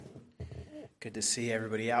Good to see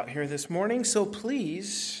everybody out here this morning. So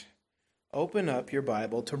please open up your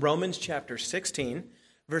Bible to Romans chapter 16,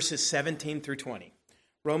 verses 17 through 20.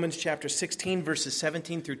 Romans chapter 16, verses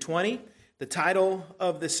 17 through 20. The title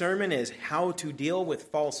of the sermon is How to Deal with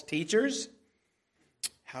False Teachers.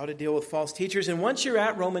 How to deal with false teachers. And once you're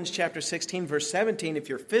at Romans chapter 16, verse 17, if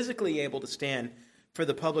you're physically able to stand for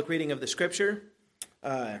the public reading of the scripture,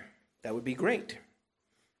 that would be great.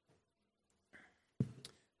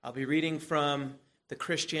 I'll be reading from the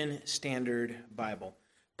Christian Standard Bible.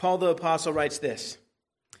 Paul the Apostle writes this.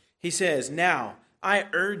 He says, "Now I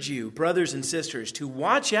urge you, brothers and sisters, to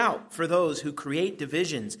watch out for those who create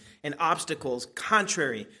divisions and obstacles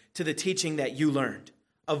contrary to the teaching that you learned.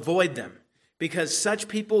 Avoid them, because such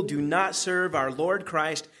people do not serve our Lord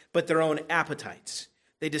Christ, but their own appetites.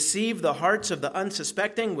 They deceive the hearts of the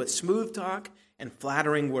unsuspecting with smooth talk and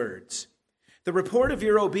flattering words. The report of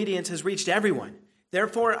your obedience has reached everyone.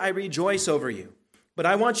 Therefore, I rejoice over you. But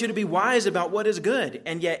I want you to be wise about what is good,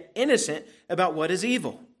 and yet innocent about what is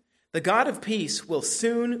evil. The God of peace will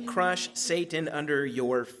soon crush Satan under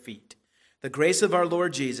your feet. The grace of our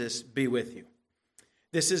Lord Jesus be with you."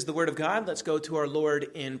 This is the word of God. Let's go to our Lord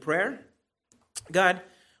in prayer. God,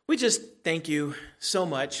 we just thank you so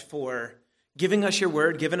much for giving us your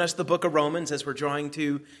word, giving us the book of Romans as we're drawing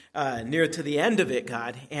to near to the end of it,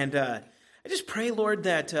 God. And I just pray, Lord,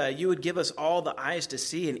 that you would give us all the eyes to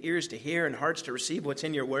see and ears to hear and hearts to receive what's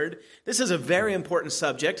in your word. This is a very important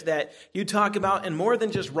subject that you talk about in more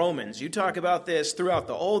than just Romans. You talk about this throughout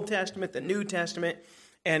the Old Testament, the New Testament,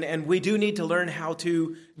 and we do need to learn how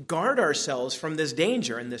to guard ourselves from this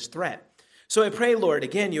danger and this threat. So I pray, Lord,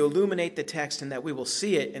 again, you illuminate the text and that we will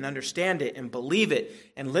see it and understand it and believe it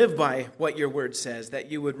and live by what your word says, that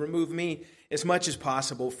you would remove me as much as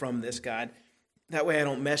possible from this, God. That way I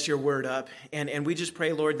don't mess your word up. And we just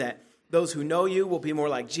pray, Lord, that those who know you will be more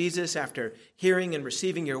like Jesus after hearing and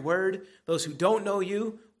receiving your word. Those who don't know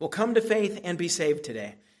you will come to faith and be saved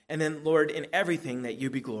today. And then, Lord, in everything that you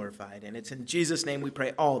be glorified. And it's in Jesus' name we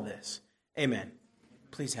pray all this. Amen.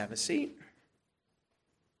 Please have a seat.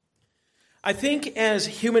 I think as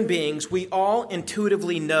human beings, we all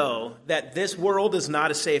intuitively know that this world is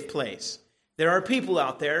not a safe place. There are people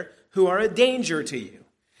out there who are a danger to you.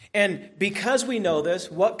 And because we know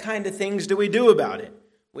this, what kind of things do we do about it?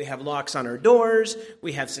 We have locks on our doors.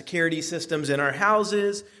 We have security systems in our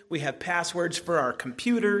houses. We have passwords for our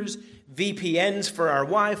computers, VPNs for our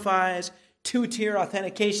Wi-Fis, two-tier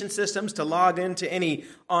authentication systems to log into any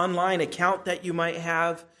online account that you might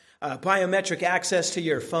have, biometric access to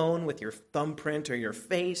your phone with your thumbprint or your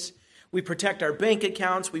face. We protect our bank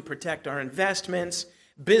accounts. We protect our investments.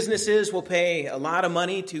 Businesses will pay a lot of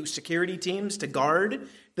money to security teams to guard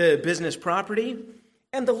the business property,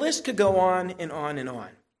 and the list could go on and on and on.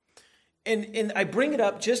 And I bring it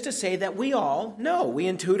up just to say that we all know, we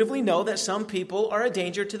intuitively know that some people are a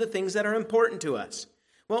danger to the things that are important to us.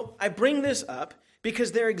 Well, I bring this up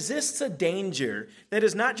because there exists a danger that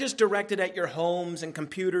is not just directed at your homes and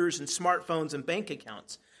computers and smartphones and bank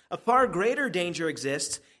accounts. A far greater danger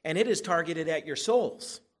exists, and it is targeted at your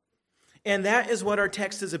souls. And that is what our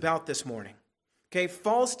text is about this morning. Okay,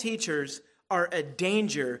 false teachers are a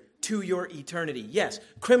danger to your eternity. Yes,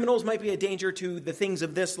 criminals might be a danger to the things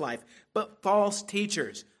of this life, but false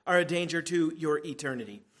teachers are a danger to your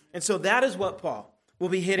eternity. And so that is what Paul will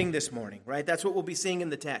be hitting this morning, right? That's what we'll be seeing in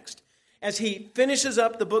the text. As he finishes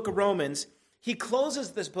up the book of Romans, he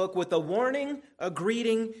closes this book with a warning, a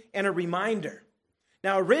greeting, and a reminder.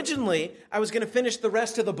 Now, originally, I was going to finish the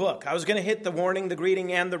rest of the book. I was going to hit the warning, the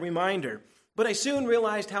greeting, and the reminder. But I soon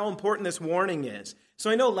realized how important this warning is. So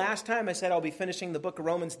I know last time I said I'll be finishing the book of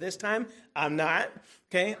Romans this time. I'm not.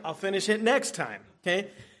 Okay, I'll finish it next time. Okay,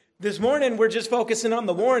 this morning we're just focusing on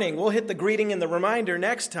the warning. We'll hit the greeting and the reminder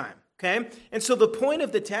next time. Okay, and so the point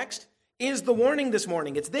of the text is the warning this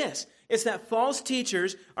morning. It's this. It's that false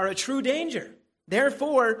teachers are a true danger.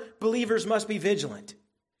 Therefore, believers must be vigilant.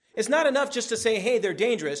 It's not enough just to say, hey, they're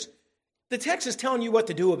dangerous. The text is telling you what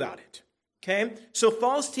to do about it. Okay? So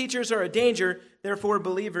false teachers are a danger, therefore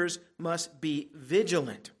believers must be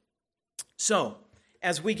vigilant. So,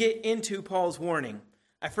 as we get into Paul's warning,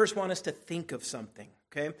 I first want us to think of something,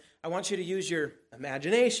 okay? I want you to use your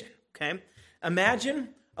imagination, okay? Imagine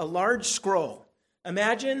a large scroll.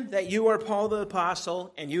 Imagine that you are Paul the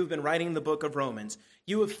Apostle and you've been writing the book of Romans.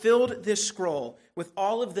 You have filled this scroll with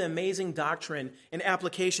all of the amazing doctrine and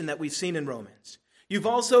application that we've seen in Romans. You've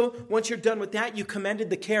also, once you're done with that, you commended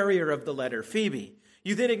the carrier of the letter, Phoebe.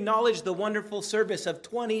 You then acknowledged the wonderful service of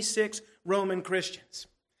 26 Roman Christians.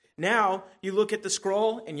 Now, you look at the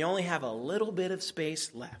scroll and you only have a little bit of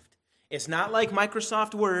space left. It's not like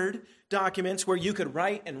Microsoft Word documents where you could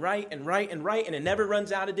write and write and write and write and it never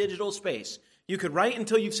runs out of digital space. You could write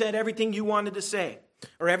until you've said everything you wanted to say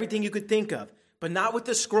or everything you could think of, but not with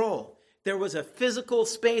the scroll. There was a physical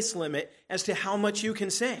space limit as to how much you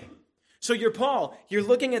can say. So you're Paul, you're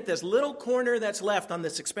looking at this little corner that's left on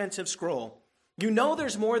this expensive scroll. You know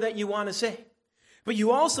there's more that you want to say. But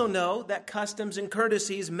you also know that customs and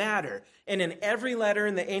courtesies matter. And in every letter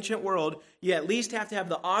in the ancient world, you at least have to have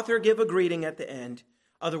the author give a greeting at the end.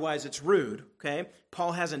 Otherwise, it's rude, okay?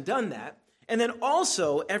 Paul hasn't done that. And then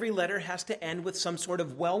also, every letter has to end with some sort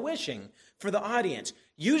of well-wishing for the audience.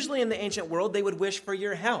 Usually in the ancient world, they would wish for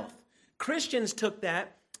your health. Christians took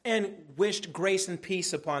that and wished grace and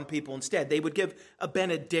peace upon people instead. They would give a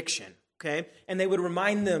benediction, okay? And they would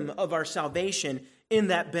remind them of our salvation in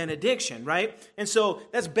that benediction, right? And so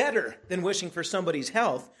that's better than wishing for somebody's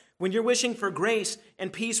health. When you're wishing for grace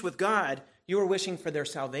and peace with God, you are wishing for their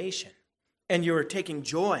salvation. And you're taking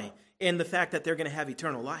joy in the fact that they're going to have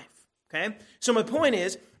eternal life, okay? So my point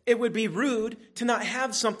is, it would be rude to not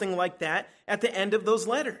have something like that at the end of those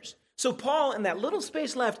letters. So Paul, in that little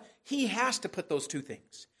space left, he has to put those two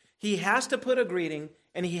things. He has to put a greeting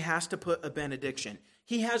and he has to put a benediction.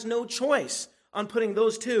 He has no choice on putting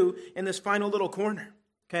those two in this final little corner,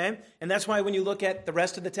 okay? And that's why when you look at the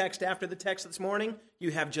rest of the text after the text this morning,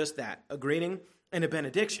 you have just that, a greeting and a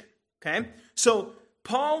benediction, okay? So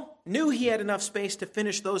Paul knew he had enough space to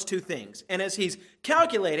finish those two things. And as he's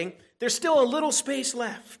calculating, there's still a little space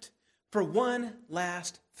left for one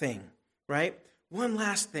last thing, right? One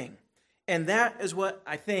last thing. And that is what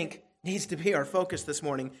I think needs to be our focus this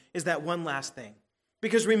morning, is that one last thing.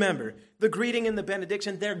 Because remember, the greeting and the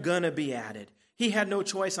benediction, they're going to be added. He had no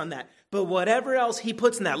choice on that. But whatever else he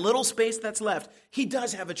puts in that little space that's left, he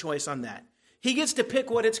does have a choice on that. He gets to pick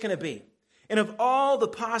what it's going to be. And of all the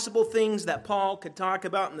possible things that Paul could talk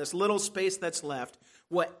about in this little space that's left,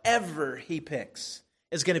 whatever he picks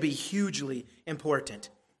is going to be hugely important,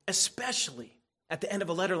 especially at the end of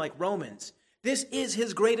a letter like Romans. This is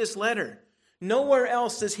his greatest letter. Nowhere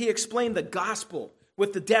else does he explain the gospel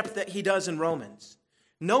with the depth that he does in Romans.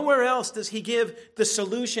 Nowhere else does he give the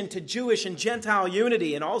solution to Jewish and Gentile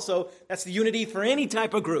unity, and also that's the unity for any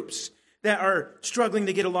type of groups that are struggling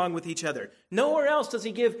to get along with each other. Nowhere else does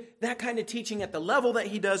he give that kind of teaching at the level that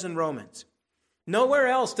he does in Romans. Nowhere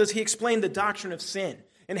else does he explain the doctrine of sin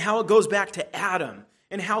and how it goes back to Adam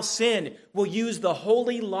and how sin will use the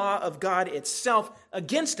holy law of God itself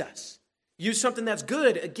against us, use something that's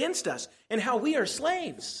good against us, and how we are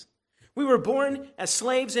slaves. We were born as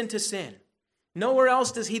slaves into sin. Nowhere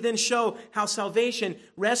else does he then show how salvation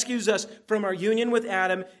rescues us from our union with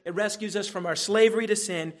Adam, it rescues us from our slavery to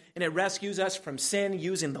sin, and it rescues us from sin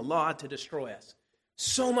using the law to destroy us.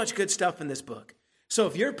 So much good stuff in this book. So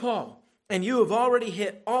if you're Paul, and you have already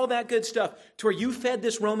hit all that good stuff to where you fed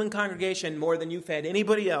this Roman congregation more than you fed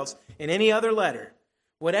anybody else in any other letter,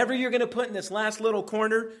 whatever you're going to put in this last little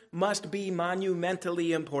corner must be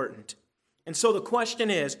monumentally important. And so the question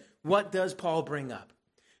is, what does Paul bring up?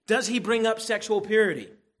 Does he bring up sexual purity?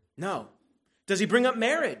 No. Does he bring up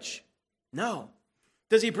marriage? No.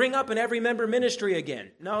 Does he bring up an every member ministry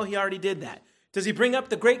again? No, he already did that. Does he bring up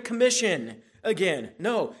the Great Commission again?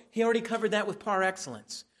 No, he already covered that with par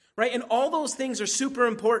excellence, right? And all those things are super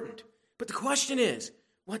important. But the question is,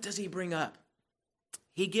 what does he bring up?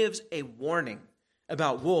 He gives a warning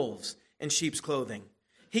about wolves in sheep's clothing.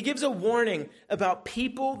 He gives a warning about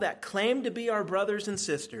people that claim to be our brothers and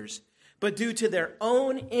sisters, but due to their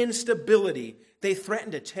own instability, they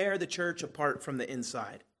threaten to tear the church apart from the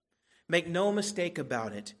inside. Make no mistake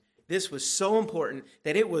about it. This was so important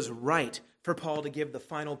that it was right for Paul to give the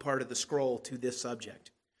final part of the scroll to this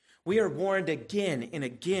subject. We are warned again and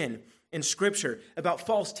again in Scripture about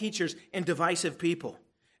false teachers and divisive people.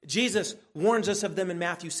 Jesus warns us of them in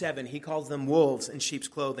Matthew 7. He calls them wolves in sheep's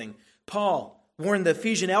clothing. Paul warned the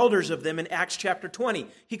Ephesian elders of them in Acts chapter 20.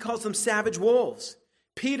 He calls them savage wolves.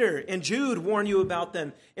 Peter and Jude warn you about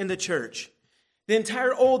them in the church. The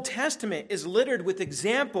entire Old Testament is littered with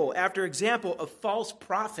example after example of false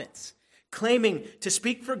prophets claiming to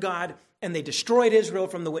speak for God, and they destroyed Israel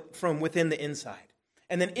from within the inside.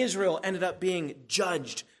 And then Israel ended up being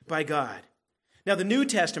judged by God. Now, the New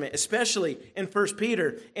Testament, especially in 1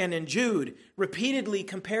 Peter and in Jude, repeatedly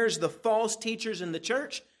compares the false teachers in the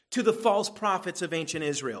church to the false prophets of ancient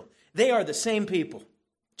Israel. They are the same people,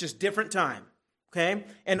 just different time. Okay?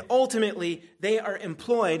 And ultimately, they are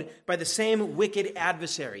employed by the same wicked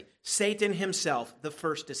adversary, Satan himself, the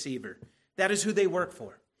first deceiver. That is who they work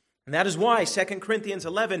for. And that is why 2 Corinthians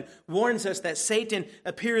 11 warns us that Satan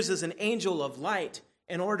appears as an angel of light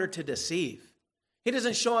in order to deceive. He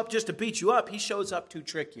doesn't show up just to beat you up. He shows up to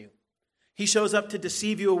trick you. He shows up to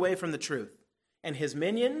deceive you away from the truth. And his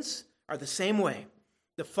minions are the same way.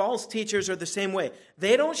 The false teachers are the same way.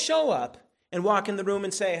 They don't show up and walk in the room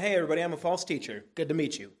and say, hey, everybody, I'm a false teacher. Good to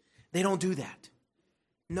meet you. They don't do that.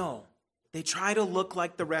 No, they try to look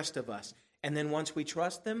like the rest of us. And then once we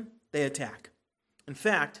trust them, they attack. In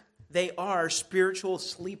fact, they are spiritual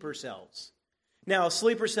sleeper cells. Now,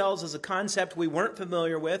 sleeper cells is a concept we weren't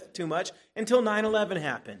familiar with too much until 9/11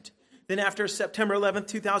 happened. Then after September 11th,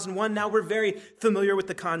 2001, now we're very familiar with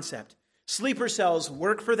the concept. Sleeper cells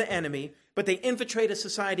work for the enemy, but they infiltrate a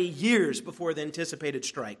society years before the anticipated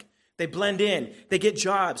strike. They blend in, they get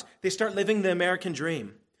jobs, they start living the American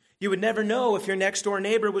dream. You would never know if your next door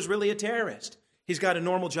neighbor was really a terrorist. He's got a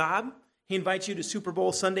normal job, he invites you to Super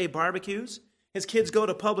Bowl Sunday barbecues, his kids go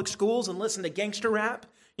to public schools and listen to gangster rap.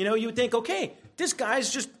 You know, you would think, okay, this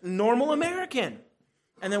guy's just normal American.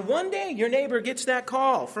 And then one day your neighbor gets that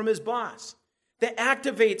call from his boss that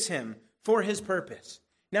activates him for his purpose.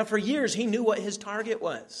 Now, for years, he knew what his target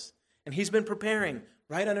was, and he's been preparing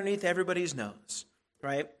right underneath everybody's nose,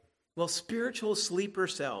 right? Well, spiritual sleeper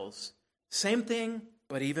cells, same thing,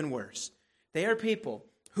 but even worse. They are people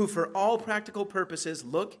who, for all practical purposes,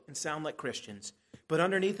 look and sound like Christians, but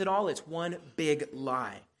underneath it all, it's one big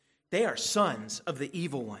lie. They are sons of the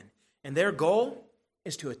evil one, and their goal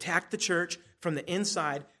is to attack the church from the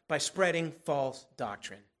inside by spreading false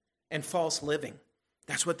doctrine and false living.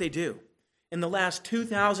 That's what they do. In the last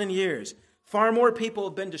 2,000 years, far more people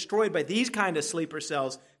have been destroyed by these kind of sleeper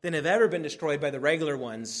cells than have ever been destroyed by the regular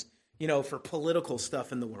ones, for political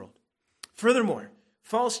stuff in the world. Furthermore,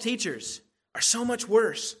 false teachers are so much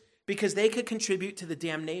worse because they could contribute to the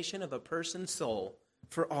damnation of a person's soul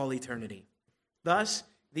for all eternity. Thus,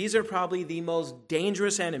 these are probably the most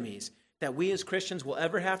dangerous enemies that we as Christians will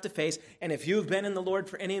ever have to face. And if you've been in the Lord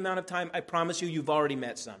for any amount of time, I promise you, you've already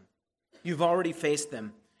met some. You've already faced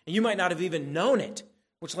them. And you might not have even known it,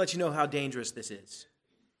 which lets you know how dangerous this is.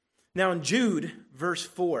 Now in Jude, verse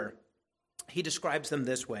 4, he describes them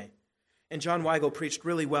this way. And John Weigel preached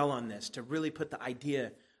really well on this to really put the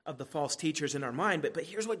idea of the false teachers in our mind. But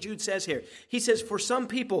here's what Jude says here. He says, for some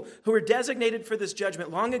people who were designated for this judgment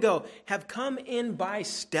long ago have come in by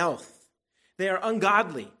stealth. They are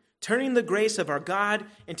ungodly, turning the grace of our God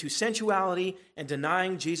into sensuality and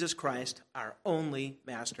denying Jesus Christ, our only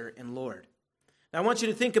Master and Lord. Now, I want you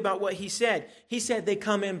to think about what he said. He said they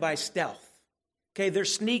come in by stealth. Okay, they're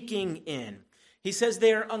sneaking in. He says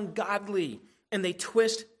they are ungodly and they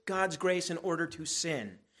twist God's grace in order to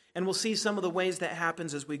sin. And we'll see some of the ways that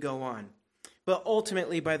happens as we go on. But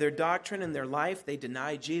ultimately, by their doctrine and their life, they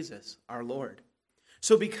deny Jesus, our Lord.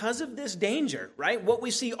 So because of this danger, right, what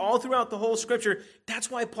we see all throughout the whole scripture,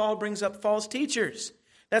 that's why Paul brings up false teachers.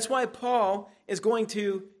 That's why Paul is going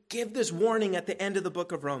to give this warning at the end of the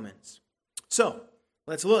book of Romans. So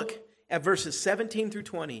let's look at verses 17 through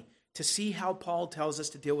 20 to see how Paul tells us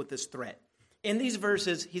to deal with this threat. In these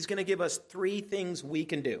verses, he's going to give us three things we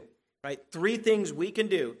can do, right? Three things we can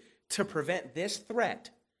do to prevent this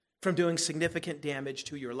threat from doing significant damage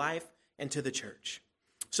to your life and to the church.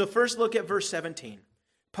 So first look at verse 17.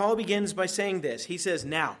 Paul begins by saying this. He says,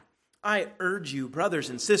 now, I urge you, brothers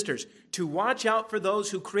and sisters, to watch out for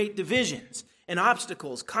those who create divisions and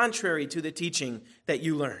obstacles contrary to the teaching that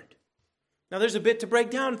you learned. Now, there's a bit to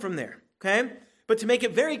break down from there, okay? But to make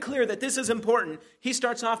it very clear that this is important, he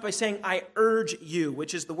starts off by saying, I urge you,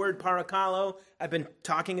 which is the word parakalo. I've been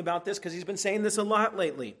talking about this because he's been saying this a lot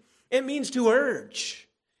lately. It means to urge.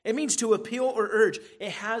 It means to appeal or urge.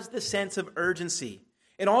 It has the sense of urgency.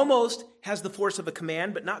 It almost has the force of a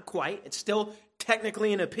command, but not quite. It's still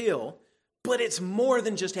technically an appeal, but it's more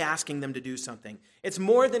than just asking them to do something. It's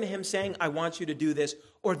more than him saying, I want you to do this,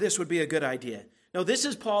 or this would be a good idea. No, this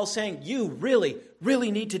is Paul saying, you really,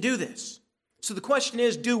 really need to do this. So the question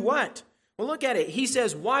is, do what? Well, look at it. He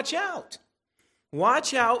says, watch out.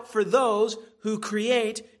 Watch out for those who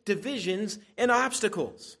create divisions and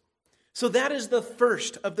obstacles. So that is the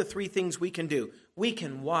first of the three things we can do. We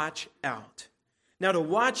can watch out. Now, to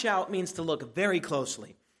watch out means to look very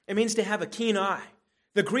closely. It means to have a keen eye.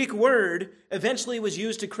 The Greek word eventually was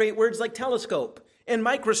used to create words like telescope and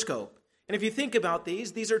microscope. And if you think about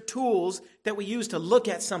these are tools that we use to look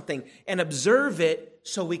at something and observe it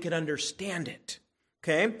so we can understand it.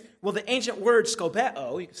 Okay? Well, the ancient word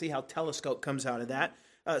skopeo, you can see how telescope comes out of that.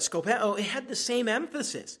 Skopeo, it had the same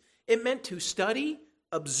emphasis. It meant to study,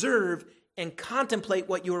 observe, and contemplate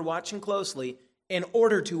what you were watching closely in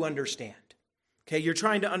order to understand. Okay? You're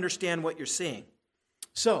trying to understand what you're seeing.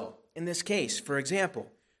 So, in this case, for example,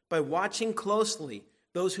 by watching closely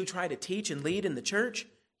those who try to teach and lead in the church,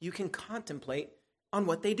 you can contemplate on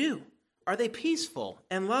what they do. Are they peaceful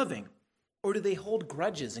and loving? Or do they hold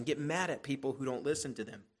grudges and get mad at people who don't listen to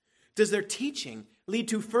them? Does their teaching lead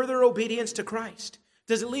to further obedience to Christ?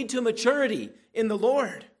 Does it lead to maturity in the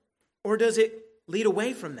Lord? Or does it lead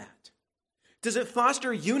away from that? Does it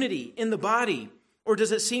foster unity in the body? Or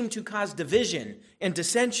does it seem to cause division and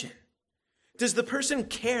dissension? Does the person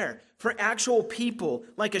care for actual people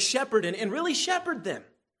like a shepherd and really shepherd them?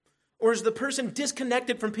 Or is the person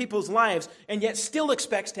disconnected from people's lives and yet still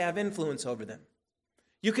expects to have influence over them?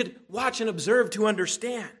 You could watch and observe to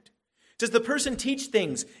understand. Does the person teach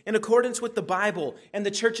things in accordance with the Bible and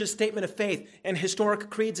the church's statement of faith and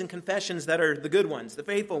historic creeds and confessions that are the good ones, the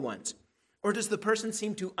faithful ones? Or does the person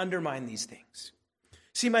seem to undermine these things?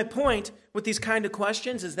 See, my point with these kind of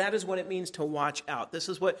questions is that is what it means to watch out. This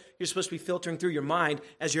is what you're supposed to be filtering through your mind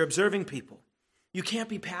as you're observing people. You can't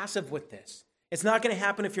be passive with this. It's not going to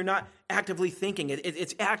happen if you're not actively thinking.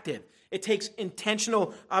 It's active. It takes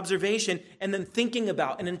intentional observation and then thinking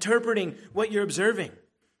about and interpreting what you're observing.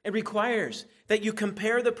 It requires that you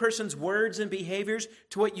compare the person's words and behaviors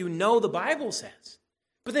to what you know the Bible says.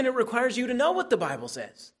 But then it requires you to know what the Bible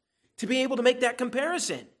says, to be able to make that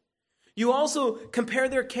comparison. You also compare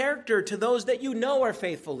their character to those that you know are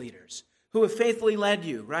faithful leaders who have faithfully led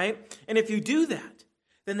you, right? And if you do that,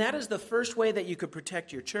 then that is the first way that you could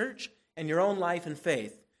protect your church and your own life and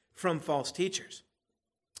faith from false teachers.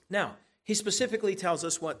 Now, he specifically tells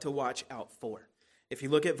us what to watch out for. If you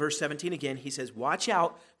look at verse 17 again, he says, watch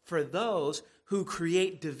out for those who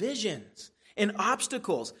create divisions and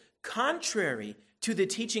obstacles contrary to the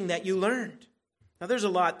teaching that you learned. Now, there's a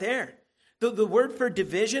lot there. The word for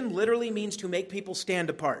division literally means to make people stand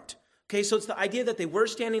apart. Okay, so it's the idea that they were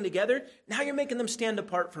standing together. Now you're making them stand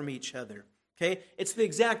apart from each other. Okay, it's the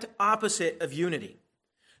exact opposite of unity.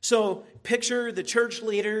 So picture the church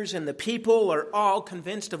leaders and the people are all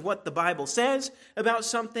convinced of what the Bible says about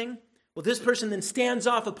something. Well, this person then stands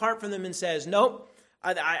off apart from them and says, nope,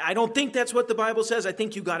 I don't think that's what the Bible says. I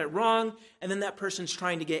think you got it wrong. And then that person's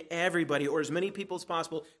trying to get everybody, or as many people as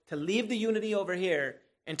possible, to leave the unity over here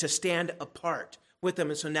and to stand apart with them.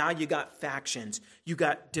 And so now you got factions. You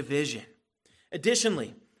got division.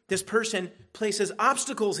 Additionally, this person places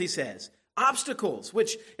obstacles, he says. Obstacles,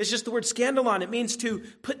 which is just the word scandalon. It means to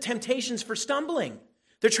put temptations for stumbling.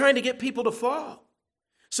 They're trying to get people to fall.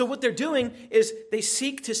 So what they're doing is they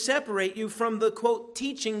seek to separate you from the, quote,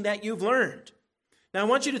 teaching that you've learned. Now, I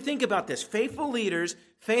want you to think about this. Faithful leaders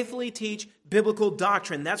faithfully teach biblical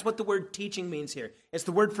doctrine. That's what the word teaching means here. It's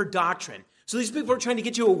the word for doctrine. So these people are trying to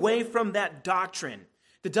get you away from that doctrine,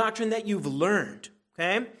 the doctrine that you've learned,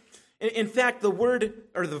 okay? In fact, the word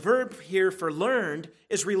or the verb here for learned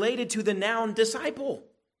is related to the noun disciple.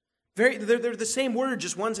 They're the same word,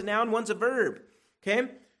 just one's a noun, one's a verb, okay?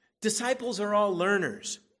 Disciples are all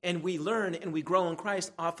learners, and we learn and we grow in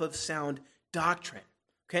Christ off of sound doctrine,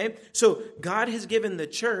 okay? So God has given the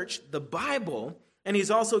church the Bible, and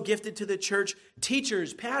he's also gifted to the church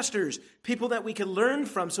teachers, pastors, people that we can learn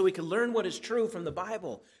from so we can learn what is true from the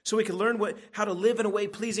Bible, so we can learn how to live in a way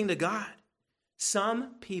pleasing to God.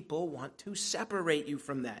 Some people want to separate you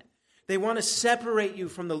from that. They want to separate you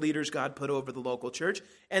from the leaders God put over the local church,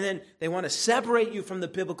 and then they want to separate you from the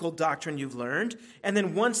biblical doctrine you've learned, and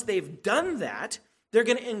then once they've done that, they're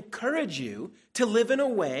going to encourage you to live in a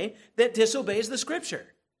way that disobeys the Scripture.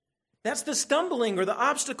 That's the stumbling or the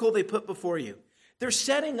obstacle they put before you. They're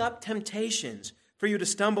setting up temptations for you to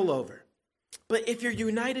stumble over. But if you're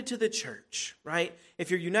united to the church, right?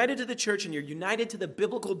 If you're united to the church and you're united to the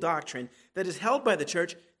biblical doctrine that is held by the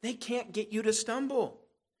church, they can't get you to stumble.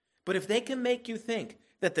 But if they can make you think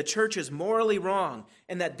that the church is morally wrong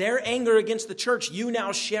and that their anger against the church, you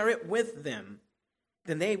now share it with them,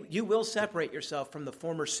 then you will separate yourself from the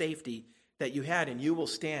former safety that you had, and you will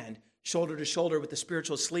stand shoulder to shoulder with the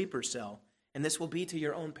spiritual sleeper cell, and this will be to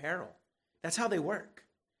your own peril. That's how they work.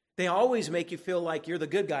 They always make you feel like you're the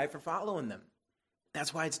good guy for following them.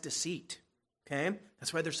 That's why it's deceit, okay?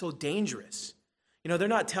 That's why they're so dangerous. You know, they're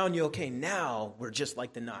not telling you, okay, now we're just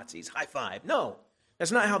like the Nazis, high five. No,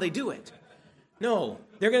 that's not how they do it. No,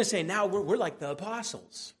 they're going to say, now we're like the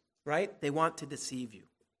apostles, right? They want to deceive you.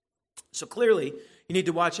 So clearly, you need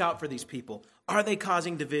to watch out for these people. Are they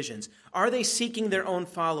causing divisions? Are they seeking their own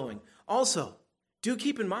following? Also, do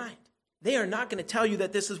keep in mind, they are not going to tell you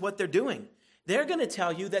that this is what they're doing. They're going to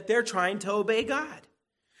tell you that they're trying to obey God.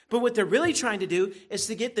 But what they're really trying to do is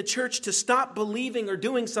to get the church to stop believing or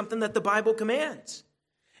doing something that the Bible commands.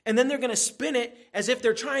 And then they're going to spin it as if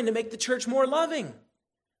they're trying to make the church more loving.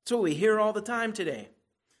 That's what we hear all the time today.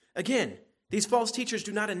 Again, these false teachers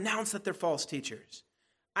do not announce that they're false teachers.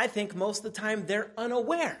 I think most of the time they're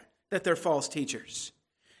unaware that they're false teachers.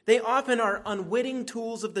 They often are unwitting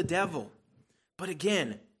tools of the devil. But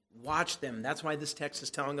again, Watch them. That's why this text is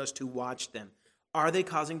telling us to watch them. Are they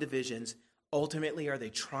causing divisions? Ultimately, are they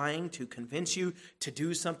trying to convince you to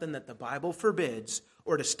do something that the Bible forbids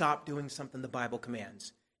or to stop doing something the Bible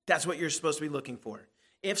commands? That's what you're supposed to be looking for.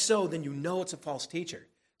 If so, then you know it's a false teacher.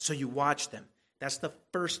 So you watch them. That's the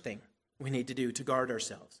first thing we need to do to guard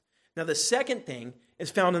ourselves. Now, the second thing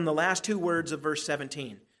is found in the last two words of verse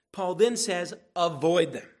 17. Paul then says,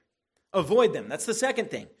 avoid them. Avoid them. That's the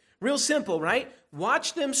second thing. Real simple, right?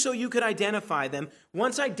 Watch them so you could identify them.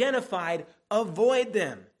 Once identified, avoid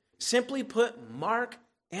them. Simply put, mark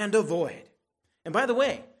and avoid. And by the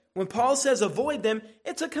way, when Paul says avoid them,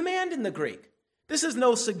 it's a command in the Greek. This is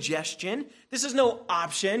no suggestion. This is no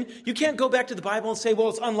option. You can't go back to the Bible and say, well,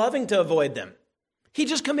 it's unloving to avoid them. He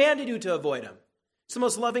just commanded you to avoid them. It's the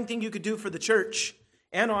most loving thing you could do for the church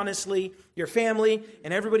and, honestly, your family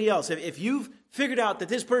and everybody else. If you've figured out that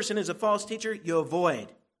this person is a false teacher, you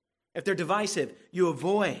avoid. If they're divisive, you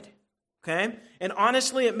avoid. Okay? And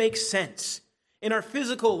honestly, it makes sense. In our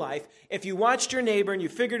physical life, if you watched your neighbor and you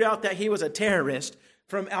figured out that he was a terrorist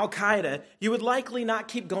from Al-Qaeda, you would likely not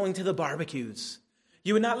keep going to the barbecues.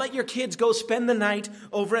 You would not let your kids go spend the night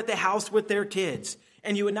over at the house with their kids.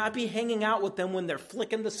 And you would not be hanging out with them when they're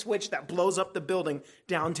flicking the switch that blows up the building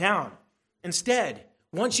downtown. Instead,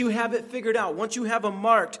 once you have it figured out, once you have them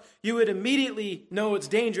marked, you would immediately know it's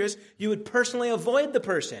dangerous. You would personally avoid the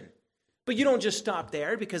person. But you don't just stop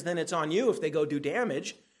there, because then it's on you if they go do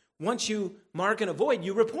damage. Once you mark and avoid,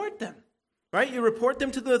 you report them, right? You report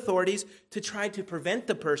them to the authorities to try to prevent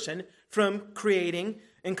the person from creating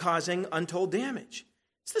and causing untold damage.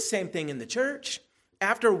 It's the same thing in the church.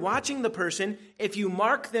 After watching the person, if you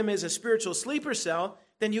mark them as a spiritual sleeper cell,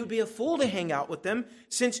 then you'd be a fool to hang out with them,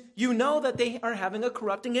 since you know that they are having a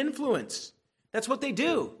corrupting influence. That's what they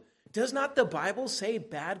do. Does not the Bible say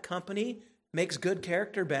bad company makes good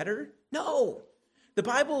character better? No. The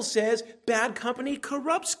Bible says bad company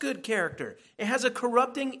corrupts good character. It has a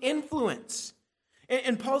corrupting influence.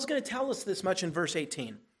 And Paul's going to tell us this much in verse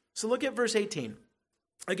 18. So look at verse 18.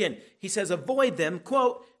 Again, he says, avoid them,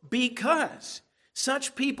 quote, because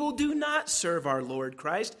such people do not serve our Lord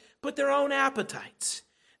Christ, but their own appetites.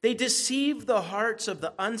 They deceive the hearts of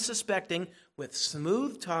the unsuspecting with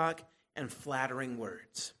smooth talk and flattering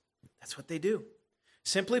words. That's what they do.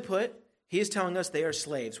 Simply put, he is telling us they are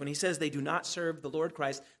slaves. When he says they do not serve the Lord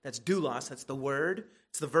Christ, that's doulos, that's the word,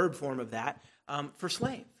 it's the verb form of that, for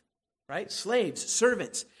slave, right? Slaves,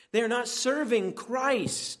 servants. They are not serving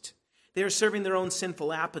Christ. They are serving their own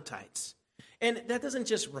sinful appetites. And that doesn't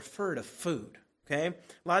just refer to food, okay? A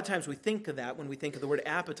lot of times we think of that when we think of the word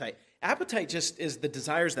appetite. Appetite just is the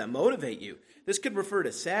desires that motivate you. This could refer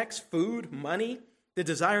to sex, food, money, the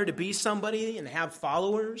desire to be somebody and have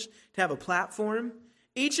followers, to have a platform.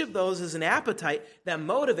 Each of those is an appetite that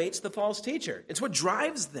motivates the false teacher. It's what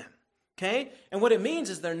drives them, okay? And what it means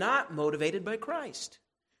is they're not motivated by Christ.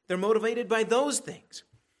 They're motivated by those things.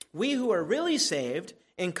 We who are really saved,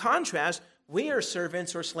 in contrast, we are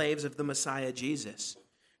servants or slaves of the Messiah Jesus.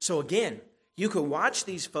 So again, you could watch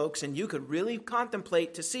these folks and you could really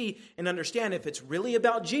contemplate to see and understand if it's really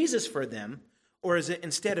about Jesus for them, or is it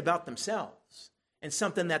instead about themselves and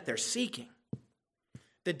something that they're seeking.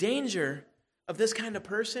 The danger of this kind of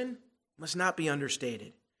person must not be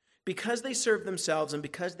understated. Because they serve themselves and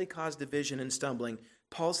because they cause division and stumbling,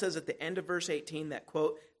 Paul says at the end of verse 18 that,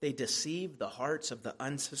 quote, they deceive the hearts of the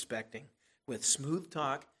unsuspecting with smooth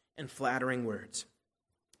talk and flattering words.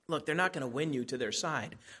 Look, they're not going to win you to their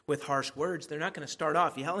side with harsh words. They're not going to start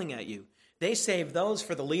off yelling at you. They save those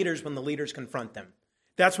for the leaders when the leaders confront them.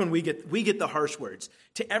 That's when we get the harsh words.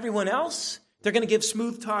 To everyone else, they're going to give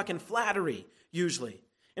smooth talk and flattery, usually.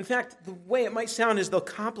 In fact, the way it might sound is they'll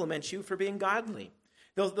compliment you for being godly.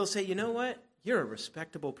 They'll say, you know what? You're a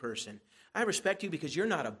respectable person. I respect you because you're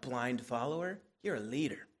not a blind follower. You're a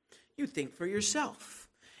leader. You think for yourself.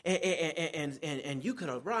 And you can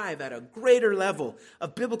arrive at a greater level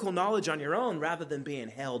of biblical knowledge on your own rather than being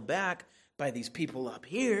held back by these people up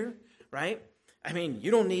here, right? I mean, you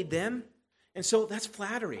don't need them. And so that's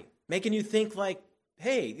flattery, making you think like,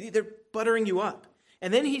 hey, they're buttering you up.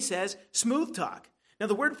 And then he says, smooth talk. Now,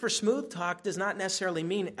 the word for smooth talk does not necessarily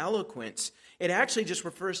mean eloquence. It actually just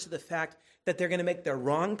refers to the fact that they're going to make their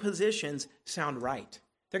wrong positions sound right.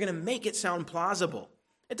 They're going to make it sound plausible.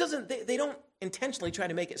 They don't intentionally try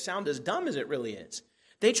to make it sound as dumb as it really is.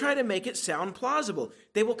 They try to make it sound plausible.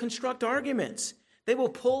 They will construct arguments. They will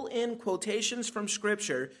pull in quotations from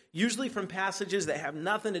Scripture, usually from passages that have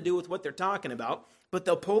nothing to do with what they're talking about, but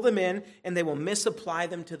they'll pull them in and they will misapply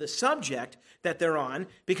them to the subject that they're on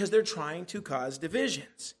because they're trying to cause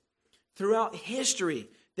divisions. Throughout history,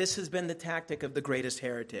 this has been the tactic of the greatest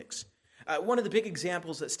heretics. One of the big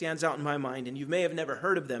examples that stands out in my mind, and you may have never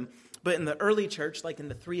heard of them, but in the early church, like in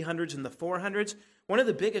the 300s and the 400s, one of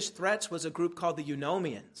the biggest threats was a group called the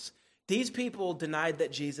Eunomians. These people denied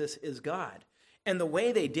that Jesus is God. And the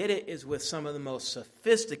way they did it is with some of the most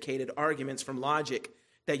sophisticated arguments from logic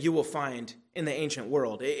that you will find in the ancient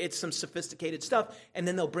world. It's some sophisticated stuff, and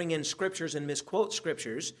then they'll bring in scriptures and misquote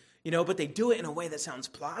scriptures, but they do it in a way that sounds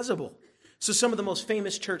plausible. So some of the most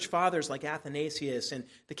famous church fathers like Athanasius and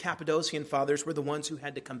the Cappadocian fathers were the ones who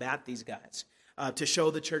had to combat these guys to show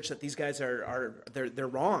the church that these guys they're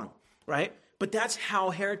wrong, right? But that's how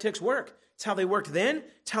heretics work. It's how they worked then.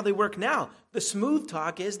 It's how they work now. The smooth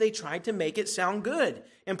talk is they tried to make it sound good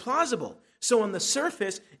and plausible. So on the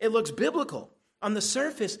surface, it looks biblical. On the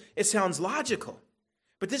surface, it sounds logical.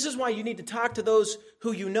 But this is why you need to talk to those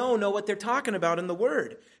who know what they're talking about in the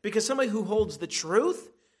Word. Because somebody who holds the truth,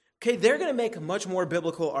 okay, they're going to make much more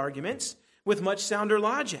biblical arguments with much sounder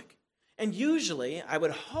logic. And usually, I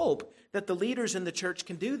would hope that the leaders in the church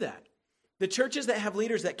can do that. The churches that have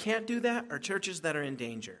leaders that can't do that are churches that are in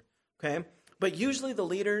danger. Okay, but usually the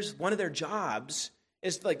leaders, one of their jobs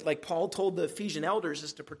is like Paul told the Ephesian elders,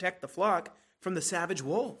 is to protect the flock from the savage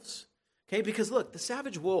wolves. Okay, because look, the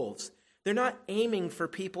savage wolves, they're not aiming for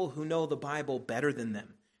people who know the Bible better than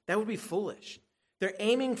them. That would be foolish. They're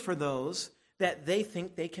aiming for those that they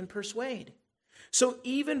think they can persuade. So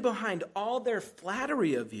even behind all their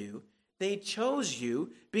flattery of you, they chose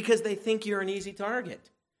you because they think you're an easy target.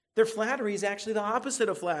 Their flattery is actually the opposite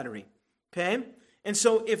of flattery. Okay? And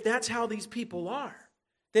so if that's how these people are,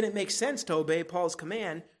 then it makes sense to obey Paul's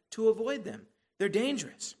command to avoid them. They're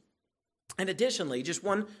dangerous. And additionally, just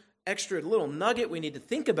one extra little nugget we need to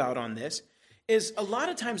think about on this is a lot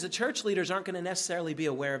of times the church leaders aren't going to necessarily be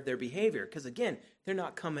aware of their behavior because, again, they're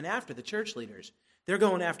not coming after the church leaders. They're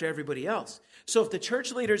going after everybody else. So if the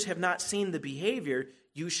church leaders have not seen the behavior,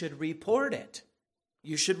 you should report it.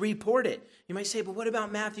 You should report it. You might say, but what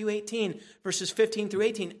about Matthew 18, verses 15 through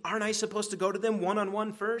 18? Aren't I supposed to go to them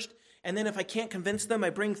one-on-one first? And then if I can't convince them, I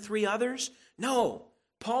bring 3 others? No.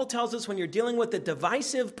 Paul tells us when you're dealing with a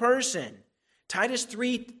divisive person, Titus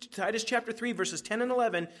chapter 3, verses 10 and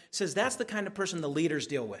 11 says that's the kind of person the leaders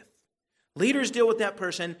deal with. Leaders deal with that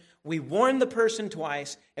person. We warn the person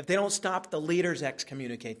twice. If they don't stop, the leaders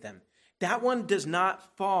excommunicate them. That one does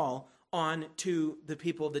not fall on to the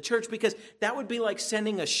people of the church because that would be like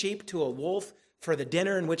sending a sheep to a wolf for the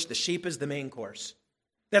dinner in which the sheep is the main course.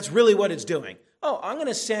 That's really what it's doing. Oh, I'm going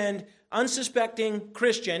to send unsuspecting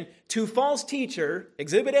Christian to false teacher,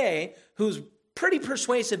 Exhibit A, who's pretty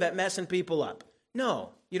persuasive at messing people up. No,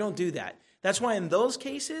 you don't do that. That's why in those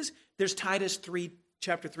cases, there's Titus 3,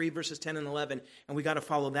 chapter 3, verses 10 and 11, and we got to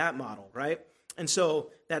follow that model, right? And so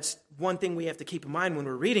that's one thing we have to keep in mind when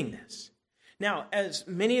we're reading this. Now, as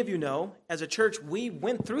many of you know, as a church, we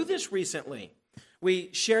went through this recently. We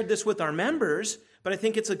shared this with our members, but I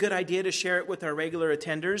think it's a good idea to share it with our regular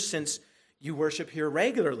attenders since you worship here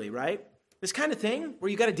regularly, right? This kind of thing where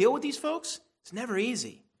you got to deal with these folks, it's never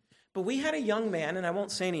easy. But we had a young man, and I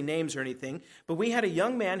won't say any names or anything, but we had a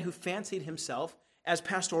young man who fancied himself as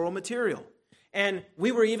pastoral material. And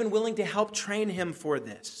we were even willing to help train him for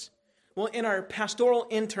this. Well, in our pastoral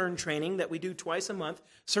intern training that we do twice a month,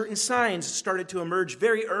 certain signs started to emerge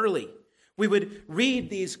very early. We would read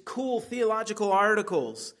these cool theological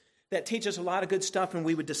articles that teach us a lot of good stuff, and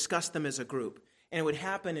we would discuss them as a group. And it would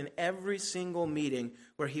happen in every single meeting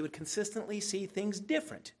where he would consistently see things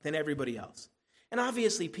different than everybody else. And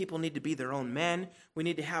obviously, people need to be their own men. We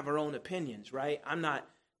need to have our own opinions, right? I'm not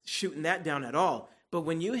shooting that down at all. But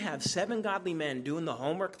when you have 7 godly men doing the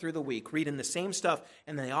homework through the week, reading the same stuff,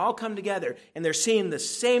 and they all come together, and they're seeing the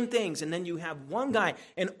same things, and then you have one guy,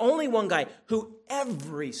 and only one guy, who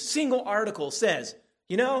every single article says,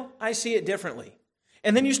 I see it differently.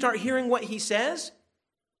 And then you start hearing what he says,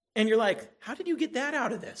 and you're like, how did you get that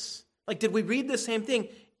out of this? Like, did we read the same thing?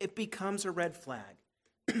 It becomes a red flag.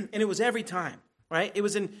 And it was every time, right? It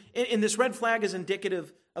was in this red flag is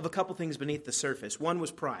indicative of a couple things beneath the surface. One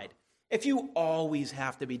was pride. If you always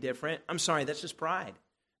have to be different, I'm sorry, that's just pride.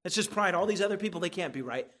 That's just pride. All these other people, they can't be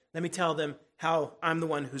right. Let me tell them how I'm the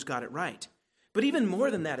one who's got it right. But even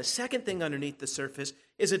more than that, a second thing underneath the surface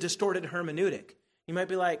is a distorted hermeneutic. You might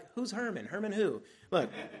be like, who's Herman? Herman who? Look,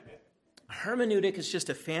 hermeneutic is just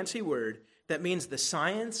a fancy word that means the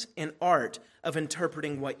science and art of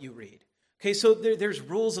interpreting what you read. Okay, so there's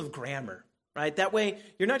rules of grammar, right? That way,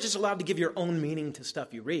 you're not just allowed to give your own meaning to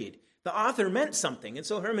stuff you read. The author meant something, and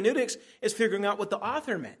so hermeneutics is figuring out what the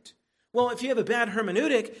author meant. Well, if you have a bad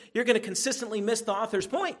hermeneutic, you're going to consistently miss the author's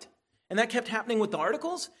point. And that kept happening with the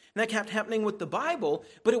articles, and that kept happening with the Bible,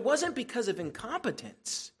 but it wasn't because of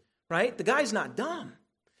incompetence, right? The guy's not dumb.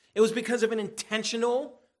 It was because of an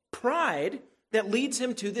intentional pride that leads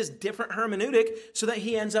him to this different hermeneutic so that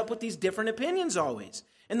he ends up with these different opinions always.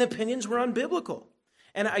 And the opinions were unbiblical.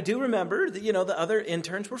 And I do remember that, the other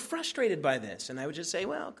interns were frustrated by this. And I would just say,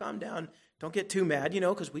 well, calm down. Don't get too mad,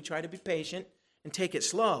 because we try to be patient and take it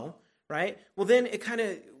slow, right? Well, then it kind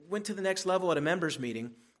of went to the next level at a members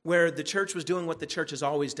meeting where the church was doing what the church has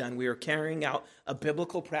always done. We were carrying out a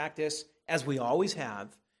biblical practice as we always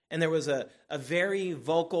have. And there was a very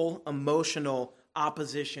vocal, emotional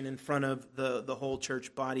opposition in front of the whole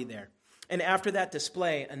church body there. And after that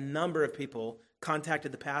display, a number of people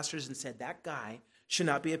contacted the pastors and said, that guy should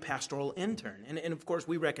not be a pastoral intern. And of course,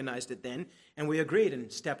 we recognized it then, and we agreed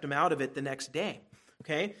and stepped him out of it the next day.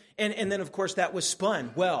 Okay? And then, of course, that was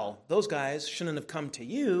spun. Well, those guys shouldn't have come to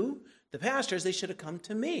you, the pastors, they should have come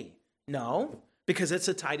to me. No, because it's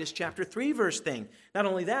a Titus chapter 3 verse thing. Not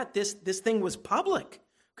only that, this thing was public.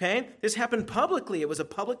 Okay? This happened publicly. It was a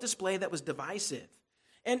public display that was divisive.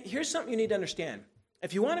 And here's something you need to understand.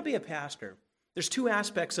 If you want to be a pastor, there's two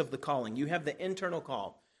aspects of the calling. You have the internal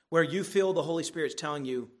call, where you feel the Holy Spirit's telling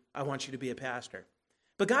you, I want you to be a pastor.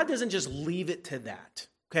 But God doesn't just leave it to that,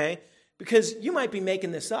 okay? Because you might be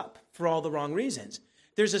making this up for all the wrong reasons.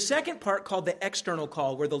 There's a second part called the external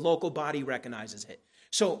call, where the local body recognizes it.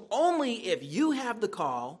 So only if you have the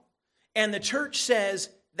call and the church says,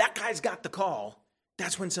 that guy's got the call,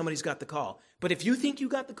 that's when somebody's got the call. But if you think you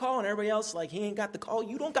got the call and everybody else, like, he ain't got the call,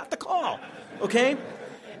 you don't got the call, okay?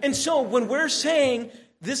 And so when we're saying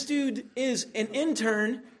this dude is an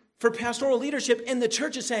intern for pastoral leadership and the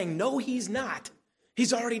church is saying, no, he's not.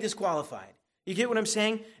 He's already disqualified. You get what I'm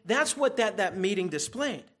saying? That's what that meeting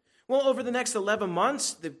displayed. Well, over the next 11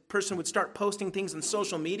 months, the person would start posting things on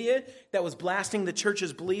social media that was blasting the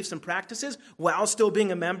church's beliefs and practices while still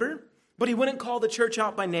being a member. But he wouldn't call the church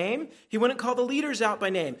out by name. He wouldn't call the leaders out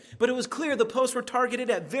by name. But it was clear the posts were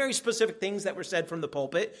targeted at very specific things that were said from the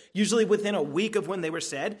pulpit, usually within a week of when they were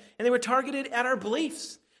said. And they were targeted at our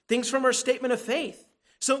beliefs, things from our statement of faith.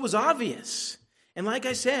 So it was obvious. And like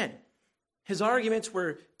I said, his arguments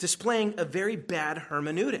were displaying a very bad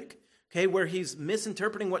hermeneutic, okay, where he's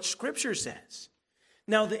misinterpreting what Scripture says.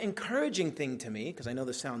 Now, the encouraging thing to me, because I know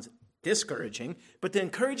this sounds discouraging, but the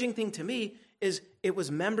encouraging thing to me is it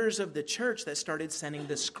was members of the church that started sending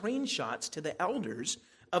the screenshots to the elders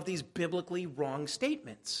of these biblically wrong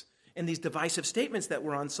statements and these divisive statements that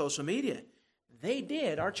were on social media.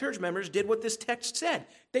 Our church members did what this text said.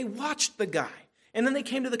 They watched the guy. And then they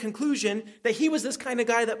came to the conclusion that he was this kind of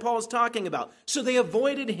guy that Paul is talking about. So they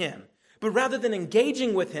avoided him. But rather than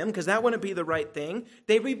engaging with him, because that wouldn't be the right thing,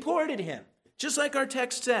 they reported him, just like our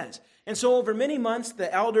text says. And so over many months,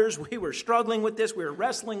 the elders, we were struggling with this. We were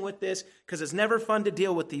wrestling with this because it's never fun to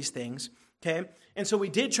deal with these things. Okay? And so we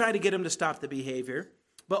did try to get him to stop the behavior.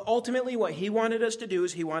 But ultimately, what he wanted us to do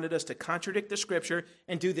is he wanted us to contradict the Scripture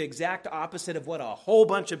and do the exact opposite of what a whole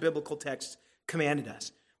bunch of biblical texts commanded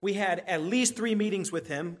us. We had at least 3 meetings with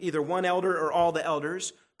him, either one elder or all the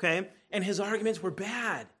elders, okay? And his arguments were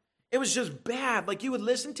bad. It was just bad. Like, you would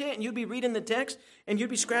listen to it and you'd be reading the text and you'd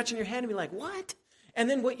be scratching your head and be like, what? And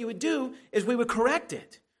then what you would do is we would correct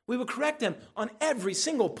it. We would correct him on every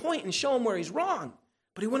single point and show him where he's wrong.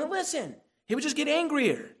 But he wouldn't listen. He would just get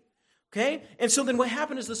angrier, okay? And so then what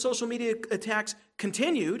happened is the social media attacks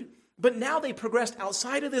continued, but now they progressed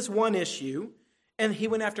outside of this one issue, and he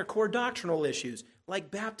went after core doctrinal issues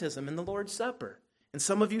like baptism and the Lord's Supper. And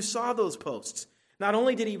some of you saw those posts. Not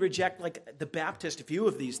only did he reject like the Baptist view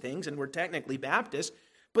of these things, and we're technically Baptist,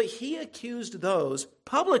 but he accused those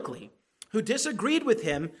publicly who disagreed with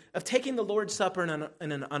him of taking the Lord's Supper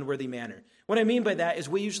in an unworthy manner. What I mean by that is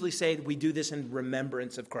we usually say we do this in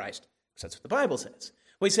remembrance of Christ, because that's what the Bible says.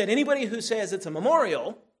 We said anybody who says it's a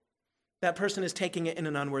memorial, that person is taking it in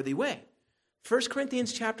an unworthy way. 1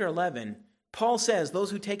 Corinthians chapter 11, Paul says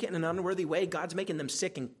those who take it in an unworthy way, God's making them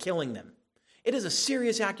sick and killing them. It is a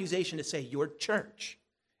serious accusation to say your church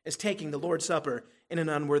is taking the Lord's Supper in an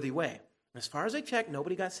unworthy way. As far as I checked,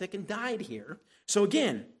 nobody got sick and died here. So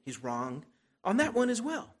again, he's wrong on that one as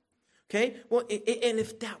well. Okay? Well, and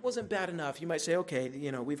if that wasn't bad enough, you might say, okay,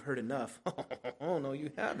 we've heard enough. Oh, no,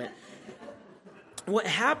 you haven't. What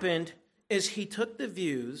happened is he took the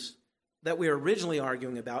views that we were originally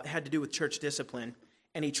arguing about, had to do with church discipline,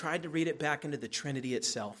 and he tried to read it back into the Trinity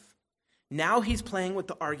itself. Now he's playing with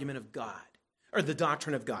the argument of God, or the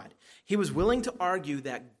doctrine of God. He was willing to argue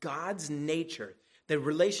that God's nature, the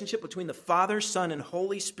relationship between the Father, Son, and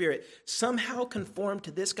Holy Spirit, somehow conformed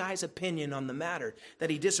to this guy's opinion on the matter that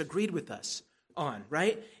he disagreed with us on,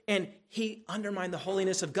 right? And he undermined the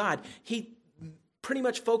holiness of God. He pretty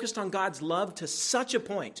much focused on God's love to such a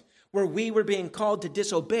point where we were being called to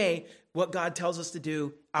disobey what God tells us to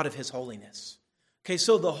do out of his holiness. Okay,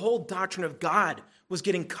 so the whole doctrine of God was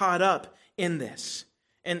getting caught up in this.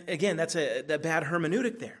 And again, that's a bad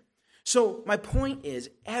hermeneutic there. So my point is,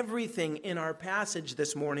 everything in our passage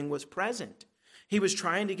this morning was present. He was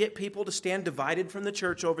trying to get people to stand divided from the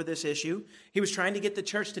church over this issue. He was trying to get the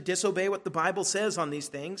church to disobey what the Bible says on these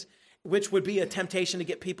things, which would be a temptation to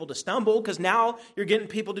get people to stumble, because now you're getting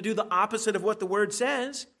people to do the opposite of what the word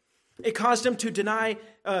says. It caused him to deny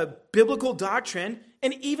biblical doctrine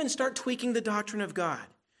and even start tweaking the doctrine of God.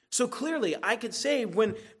 So clearly, I could say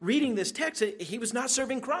when reading this text, he was not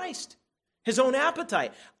serving Christ. His own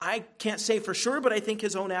appetite. I can't say for sure, but I think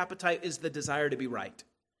his own appetite is the desire to be right.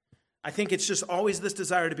 I think it's just always this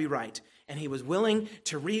desire to be right. And he was willing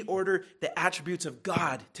to reorder the attributes of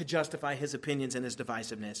God to justify his opinions and his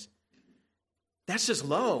divisiveness. That's just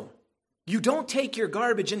low. You don't take your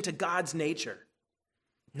garbage into God's nature.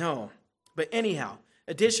 No. But anyhow,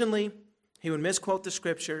 additionally, he would misquote the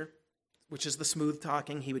scripture, which is the smooth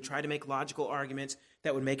talking. He would try to make logical arguments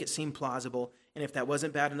that would make it seem plausible. And if that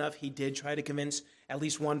wasn't bad enough, he did try to convince at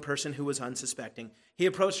least one person who was unsuspecting. He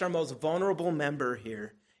approached our most vulnerable member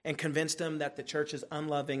here and convinced him that the church is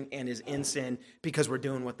unloving and is in sin because we're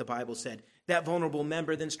doing what the Bible said. That vulnerable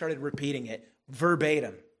member then started repeating it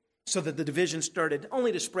verbatim, so that the division started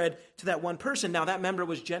only to spread to that one person. Now that member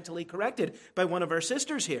was gently corrected by one of our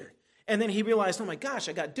sisters here. And then he realized, oh my gosh,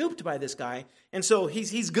 I got duped by this guy. And so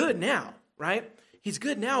he's good now, right? He's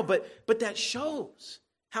good now, but that shows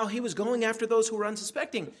how he was going after those who were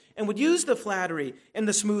unsuspecting and would use the flattery and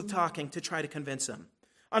the smooth talking to try to convince them.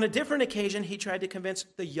 On a different occasion, he tried to convince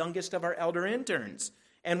the youngest of our elder interns.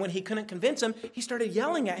 And when he couldn't convince him, he started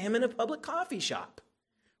yelling at him in a public coffee shop,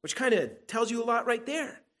 which kind of tells you a lot right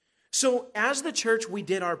there. So as the church, we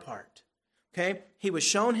did our part. Okay? He was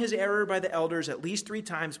shown his error by the elders at least 3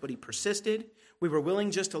 times, but he persisted. We were willing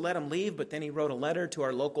just to let him leave, but then he wrote a letter to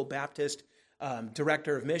our local Baptist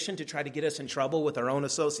director of mission to try to get us in trouble with our own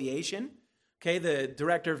association. Okay, the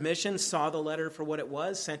director of mission saw the letter for what it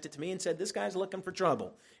was, sent it to me, and said, this guy's looking for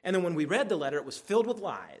trouble. And then when we read the letter, it was filled with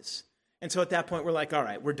lies. And so at that point, we're like, all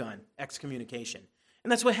right, we're done. Excommunication.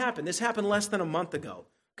 And that's what happened. This happened less than a month ago.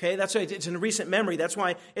 Okay, that's why it's in recent memory. That's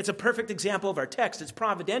why it's a perfect example of our text. It's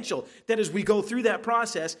providential that as we go through that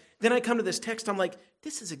process, then I come to this text, I'm like,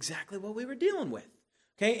 this is exactly what we were dealing with.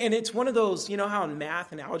 Okay, and it's one of those, you know how in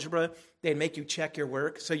math and algebra, they'd make you check your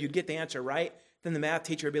work, so you'd get the answer right. Then the math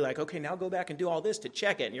teacher would be like, okay, now go back and do all this to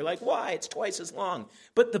check it. And you're like, why? It's twice as long.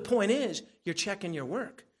 But the point is, you're checking your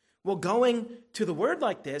work. Well, going to the word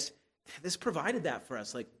like this provided that for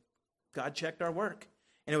us. Like, God checked our work.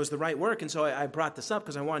 And it was the right work. And so I brought this up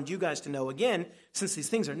because I wanted you guys to know, again, since these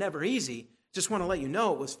things are never easy, just want to let you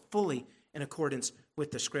know it was fully in accordance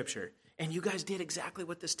with the scripture. And you guys did exactly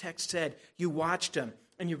what this text said. You watched him,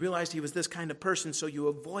 and you realized he was this kind of person, so you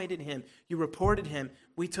avoided him. You reported him.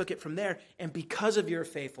 We took it from there. And because of your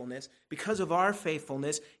faithfulness, because of our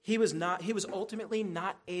faithfulness, he was ultimately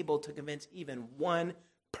not able to convince even one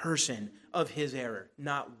person of his error.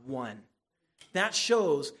 Not one. That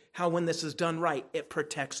shows how when this is done right, it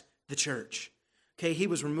protects the church. Okay, he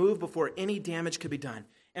was removed before any damage could be done.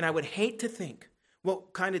 And I would hate to think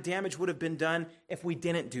what kind of damage would have been done if we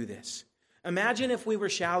didn't do this. Imagine if we were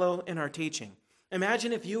shallow in our teaching.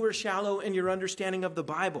 Imagine if you were shallow in your understanding of the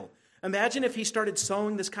Bible. Imagine if he started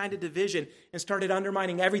sowing this kind of division and started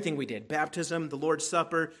undermining everything we did. Baptism, the Lord's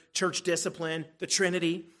Supper, church discipline, the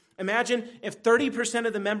Trinity. Imagine if 30%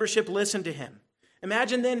 of the membership listened to him.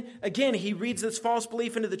 Imagine then, again, he reads this false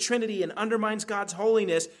belief into the Trinity and undermines God's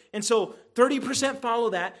holiness. And so 30%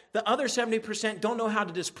 follow that. The other 70% don't know how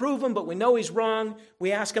to disprove him, but we know he's wrong.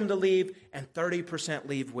 We ask him to leave, and 30%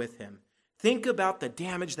 leave with him. Think about the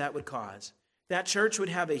damage that would cause. That church would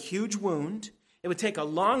have a huge wound. It would take a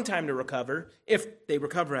long time to recover, if they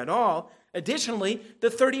recover at all. Additionally, the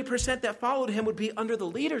 30% that followed him would be under the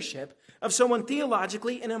leadership of someone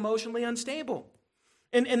theologically and emotionally unstable.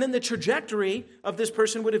 And then the trajectory of this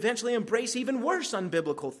person would eventually embrace even worse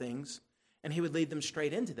unbiblical things. And he would lead them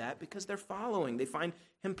straight into that because they're following. They find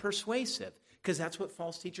him persuasive, because that's what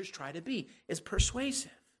false teachers try to be, is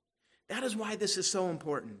persuasive. That is why this is so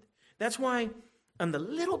important. That's why on the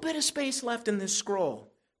little bit of space left in this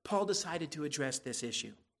scroll, Paul decided to address this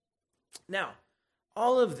issue. Now,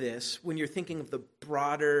 all of this, when you're thinking of the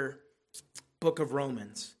broader book of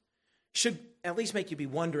Romans, should at least make you be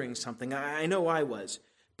wondering something. I know I was.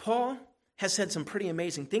 Paul has said some pretty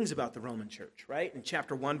amazing things about the Roman church, right? In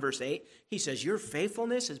chapter 1, verse 8, he says, your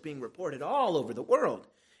faithfulness is being reported all over the world.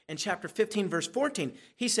 In chapter 15, verse 14,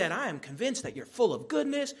 he said, I am convinced that you're full of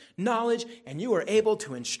goodness, knowledge, and you are able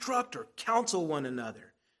to instruct or counsel one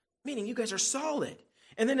another. Meaning you guys are solid.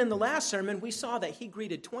 And then in the last sermon, we saw that he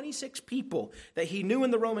greeted 26 people that he knew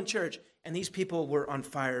in the Roman church, and these people were on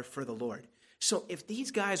fire for the Lord. So if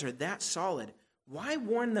these guys are that solid, why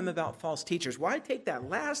warn them about false teachers? Why take that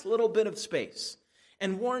last little bit of space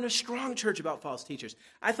and warn a strong church about false teachers?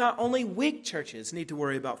 I thought only weak churches need to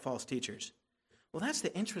worry about false teachers. Well, that's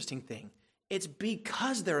the interesting thing. It's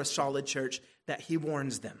because they're a solid church that he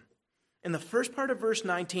warns them. In the first part of verse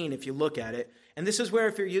 19, if you look at it, and this is where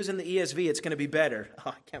if you're using the ESV, it's going to be better.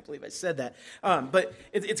 Oh, I can't believe I said that. But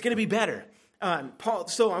it's going to be better.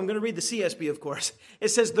 So I'm going to read the CSB, of course. It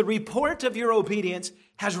says, the report of your obedience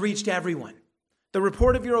has reached everyone. The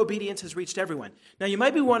report of your obedience has reached everyone. Now, you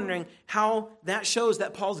might be wondering how that shows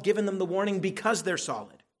that Paul's given them the warning because they're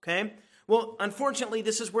solid, okay? Well, unfortunately,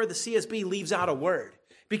 this is where the CSB leaves out a word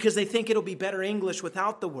because they think it'll be better English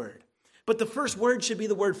without the word. But the first word should be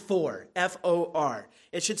the word for, F-O-R.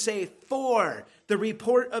 It should say, for the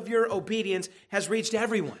report of your obedience has reached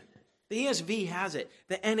everyone. The ESV has it.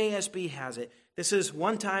 The NASB has it. This is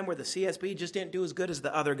one time where the CSB just didn't do as good as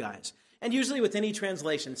the other guys. And usually with any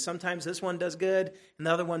translation, sometimes this one does good and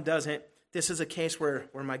the other one doesn't. This is a case where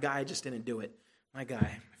my guy just didn't do it. My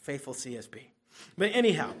guy, faithful CSB. But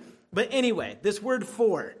anyway, this word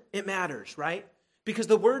for, it matters, right? Because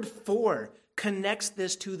the word for connects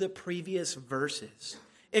this to the previous verses.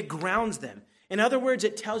 It grounds them. In other words,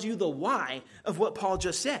 it tells you the why of what Paul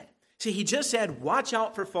just said. See, he just said, watch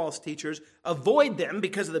out for false teachers, avoid them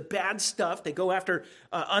because of the bad stuff. They go after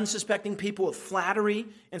unsuspecting people with flattery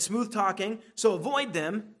and smooth talking. So avoid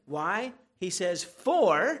them. Why? He says,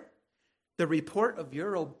 for the report of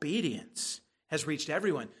your obedience has reached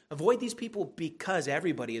everyone. Avoid these people because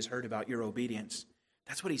everybody has heard about your obedience.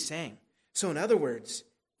 That's what he's saying. So in other words,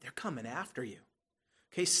 they're coming after you.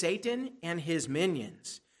 Okay, Satan and his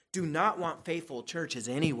minions do not want faithful churches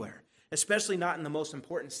anywhere, especially not in the most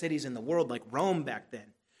important cities in the world like Rome back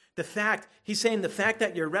then. He's saying the fact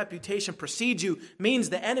that your reputation precedes you means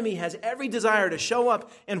the enemy has every desire to show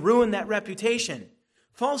up and ruin that reputation.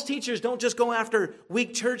 False teachers don't just go after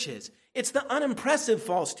weak churches. It's the unimpressive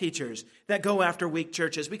false teachers that go after weak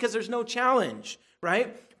churches because there's no challenge,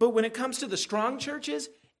 right? But when it comes to the strong churches,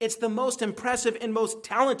 it's the most impressive and most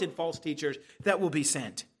talented false teachers that will be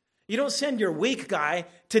sent. You don't send your weak guy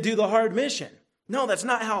to do the hard mission. No, that's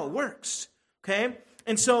not how it works, okay?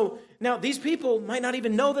 And so now these people might not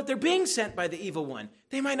even know that they're being sent by the evil one.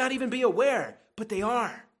 They might not even be aware, but they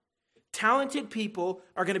are. Talented people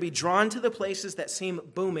are going to be drawn to the places that seem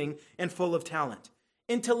booming and full of talent.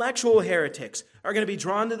 Intellectual heretics are going to be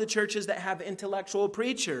drawn to the churches that have intellectual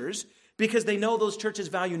preachers because they know those churches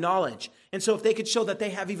value knowledge. And so if they could show that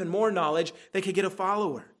they have even more knowledge, they could get a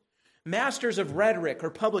follower. Masters of rhetoric or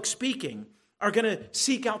public speaking are going to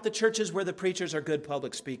seek out the churches where the preachers are good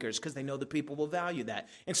public speakers because they know the people will value that.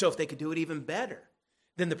 And so if they could do it even better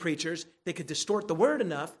than the preachers, they could distort the word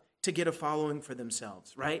enough to get a following for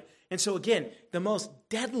themselves, right? And so again, the most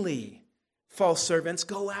deadly false servants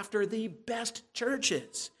go after the best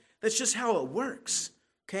churches. That's just how it works,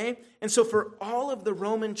 okay? And so for all of the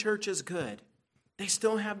Roman church's good, they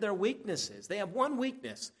still have their weaknesses. They have one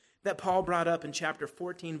weakness that Paul brought up in chapter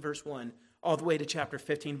 14, verse 1, all the way to chapter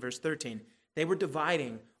 15, verse 13. They were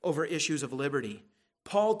dividing over issues of liberty.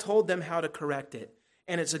 Paul told them how to correct it.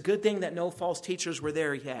 And it's a good thing that no false teachers were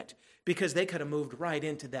there yet, because they could have moved right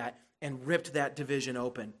into that and ripped that division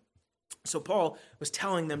open. So Paul was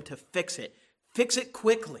telling them to fix it. Fix it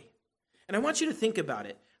quickly. And I want you to think about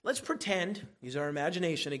it. Let's pretend, use our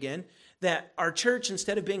imagination again, that our church,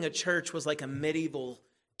 instead of being a church, was like a medieval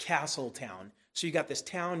castle town. So you got this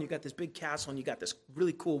town, you got this big castle, and you got this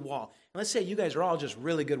really cool wall. And let's say you guys are all just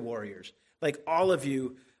really good warriors. Like all of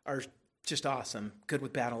you are just awesome, good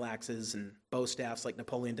with battle axes and bow staffs like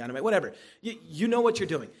Napoleon Dynamite, whatever. You know what you're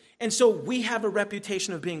doing. And so we have a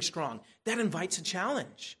reputation of being strong. That invites a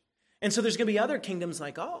challenge. And so there's going to be other kingdoms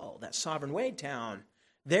like, oh, that Sovereign Wade town.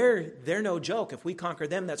 They're no joke. If we conquer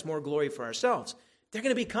them, that's more glory for ourselves. They're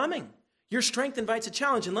going to be coming. Your strength invites a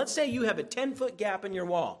challenge. And let's say you have a 10-foot gap in your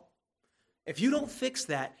wall. If you don't fix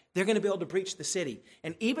that, they're going to be able to breach the city.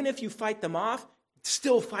 And even if you fight them off,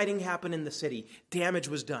 still fighting happened in the city. Damage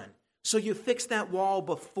was done. So you fix that wall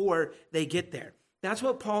before they get there. That's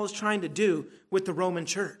what Paul is trying to do with the Roman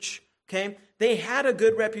church. Okay? They had a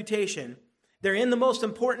good reputation. They're in the most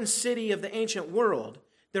important city of the ancient world.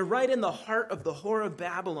 They're right in the heart of the whore of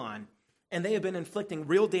Babylon. And they have been inflicting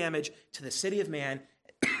real damage to the city of man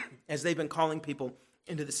as they've been calling people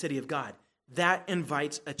into the city of God. That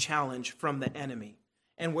invites a challenge from the enemy.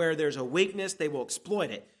 And where there's a weakness, they will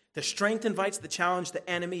exploit it. The strength invites the challenge, the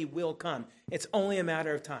enemy will come. It's only a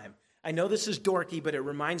matter of time. I know this is dorky, but it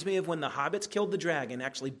reminds me of when the hobbits killed the dragon.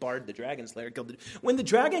 Actually, Bard, the dragon slayer, when the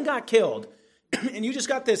dragon got killed, and you just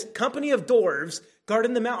got this company of dwarves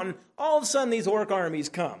guarding the mountain, all of a sudden these orc armies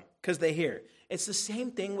come because they hear. It's the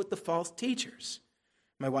same thing with the false teachers.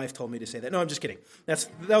 My wife told me to say that. No, I'm just kidding. That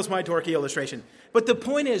was my dorky illustration. But the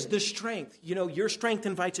point is the strength. Your strength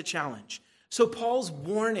invites a challenge. So Paul's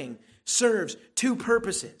warning serves two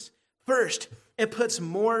purposes. First, it puts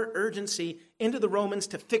more urgency into the Romans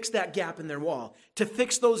to fix that gap in their wall, to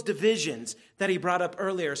fix those divisions that he brought up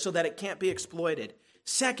earlier so that it can't be exploited.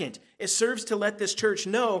 Second, it serves to let this church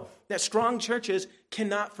know that strong churches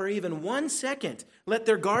cannot for even 1 second let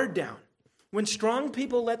their guard down. When strong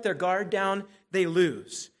people let their guard down, they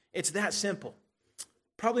lose. It's that simple.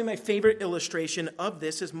 Probably my favorite illustration of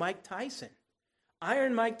this is Mike Tyson.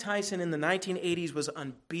 Iron Mike Tyson in the 1980s was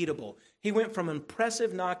unbeatable. He went from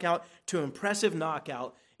impressive knockout to impressive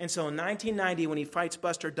knockout. And so in 1990, when he fights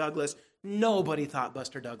Buster Douglas, nobody thought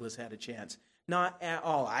Buster Douglas had a chance. Not at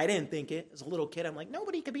all. I didn't think it. As a little kid, I'm like,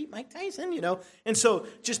 nobody could beat Mike Tyson, And so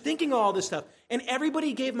just thinking all this stuff. And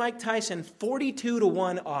everybody gave Mike Tyson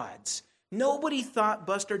 42-1 odds. Nobody thought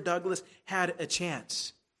Buster Douglas had a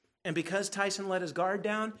chance. And because Tyson let his guard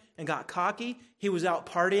down and got cocky, he was out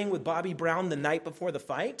partying with Bobby Brown the night before the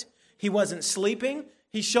fight. He wasn't sleeping.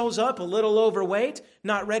 He shows up a little overweight,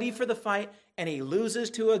 not ready for the fight, and he loses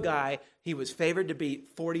to a guy he was favored to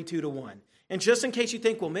beat 42-1. And just in case you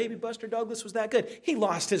think, well, maybe Buster Douglas was that good, he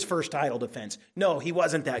lost his first title defense. No, he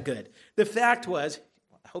wasn't that good. The fact was,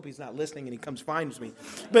 I hope he's not listening and he comes finds me.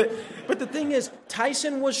 But the thing is,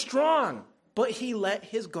 Tyson was strong, but he let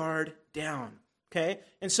his guard down. Okay?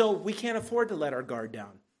 And so we can't afford to let our guard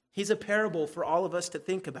down. He's a parable for all of us to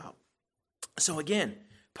think about. So again,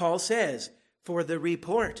 Paul says, for the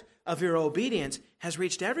report of your obedience has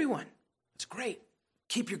reached everyone. It's great.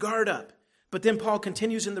 Keep your guard up. But then Paul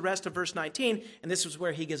continues in the rest of verse 19, and this is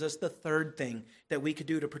where he gives us the third thing that we could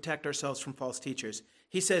do to protect ourselves from false teachers.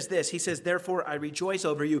 He says this, he says, therefore I rejoice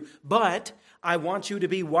over you, but I want you to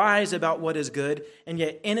be wise about what is good and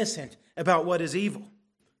yet innocent about what is evil.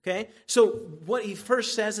 Okay, so what he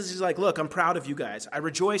first says is he's like, look, I'm proud of you guys. I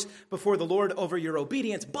rejoice before the Lord over your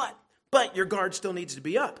obedience, but your guard still needs to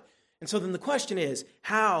be up. And so then the question is,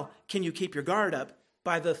 how can you keep your guard up?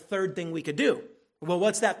 By the third thing we could do. Well,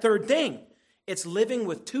 what's that third thing? It's living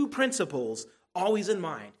with two principles always in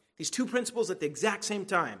mind. These two principles at the exact same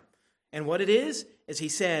time. And what it is he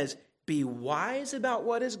says, be wise about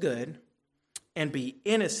what is good and be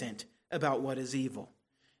innocent about what is evil.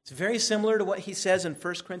 It's very similar to what he says in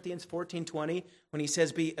 1 Corinthians 14:20 when he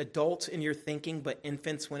says be adults in your thinking but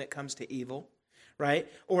infants when it comes to evil, right?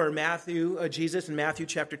 Or Jesus in Matthew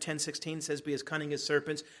chapter 10:16 says be as cunning as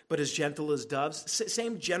serpents but as gentle as doves.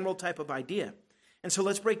 Same general type of idea. And so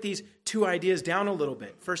let's break these two ideas down a little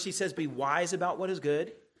bit. First he says be wise about what is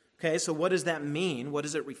good. Okay, so what does that mean? What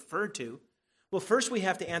does it refer to? Well, first we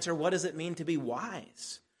have to answer what does it mean to be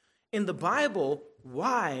wise? In the Bible,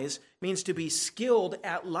 wise means to be skilled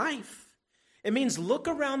at life. It means look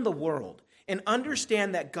around the world and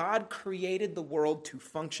understand that God created the world to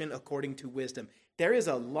function according to wisdom. There is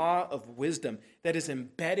a law of wisdom that is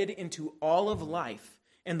embedded into all of life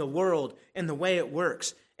and the world and the way it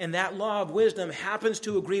works. And that law of wisdom happens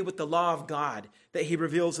to agree with the law of God that he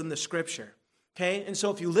reveals in the scripture. Okay? And so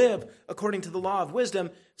if you live according to the law of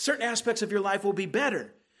wisdom, certain aspects of your life will be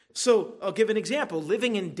better. So I'll give an example.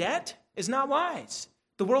 Living in debt is not wise.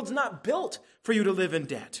 The world's not built for you to live in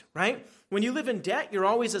debt, right? When you live in debt, you're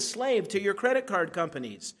always a slave to your credit card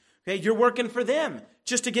companies. Okay, you're working for them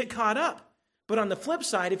just to get caught up. But on the flip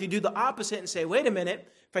side, if you do the opposite and say, wait a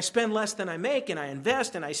minute, if I spend less than I make and I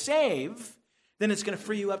invest and I save, then it's going to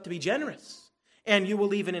free you up to be generous. And you will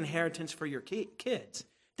leave an inheritance for your kids.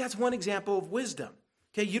 That's one example of wisdom.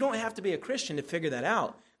 Okay, you don't have to be a Christian to figure that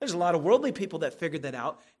out. There's a lot of worldly people that figured that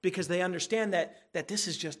out because they understand that this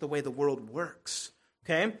is just the way the world works.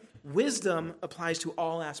 Okay? Wisdom applies to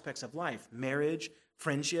all aspects of life. Marriage,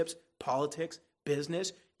 friendships, politics,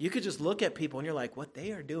 business. You could just look at people and you're like, what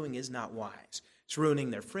they are doing is not wise. It's ruining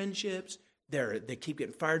their friendships. They keep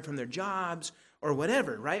getting fired from their jobs or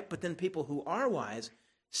whatever, right? But then people who are wise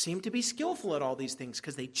seem to be skillful at all these things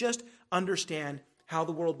because they just understand how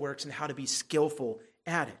the world works and how to be skillful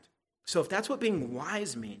at it. So if that's what being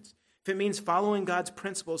wise means, if it means following God's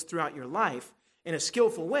principles throughout your life in a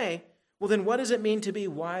skillful way, well, then what does it mean to be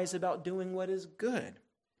wise about doing what is good?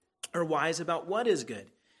 Or wise about what is good?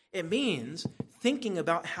 It means thinking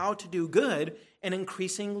about how to do good in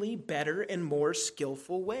increasingly better and more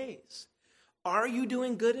skillful ways. Are you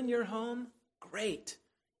doing good in your home? Great.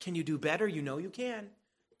 Can you do better? You know you can.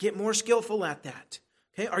 Get more skillful at that.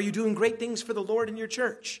 Okay? Are you doing great things for the Lord in your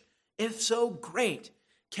church? If so, great.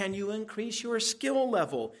 Can you increase your skill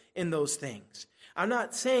level in those things? I'm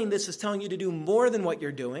not saying this is telling you to do more than what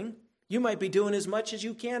you're doing. You might be doing as much as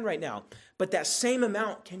you can right now. But that same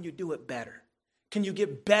amount, can you do it better? Can you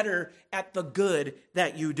get better at the good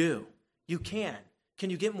that you do? You can. Can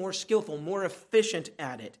you get more skillful, more efficient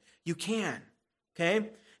at it? You can. Okay?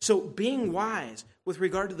 So being wise with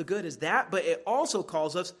regard to the good is that, but it also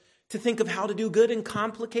calls us to think of how to do good in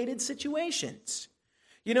complicated situations.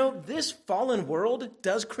 You know, this fallen world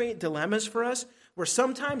does create dilemmas for us where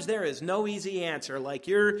sometimes there is no easy answer. Like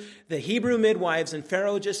you're the Hebrew midwives and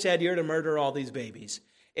Pharaoh just said you're to murder all these babies.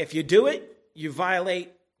 If you do it, you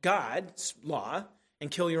violate God's law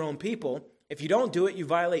and kill your own people. If you don't do it, you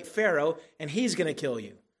violate Pharaoh and he's going to kill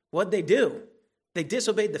you. What'd they do? They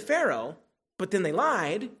disobeyed the Pharaoh, but then they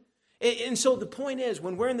lied. And so the point is,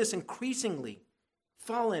 when we're in this increasingly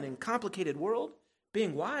fallen and complicated world,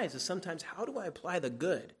 being wise is sometimes, how do I apply the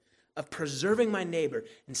good of preserving my neighbor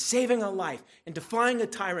and saving a life and defying a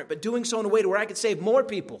tyrant, but doing so in a way to where I could save more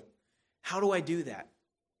people? How do I do that?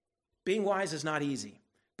 Being wise is not easy.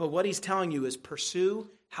 But what he's telling you is pursue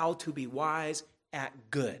how to be wise at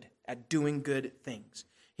good, at doing good things.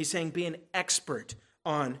 He's saying be an expert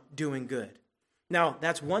on doing good. Now,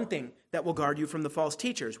 that's one thing that will guard you from the false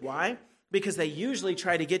teachers. Why? Because they usually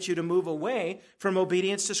try to get you to move away from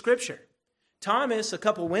obedience to Scripture. Thomas, a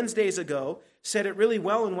couple Wednesdays ago, said it really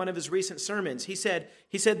well in one of his recent sermons. He said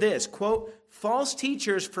this, quote, false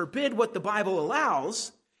teachers forbid what the Bible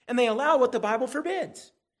allows, and they allow what the Bible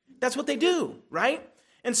forbids. That's what they do, right?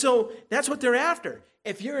 And so that's what they're after.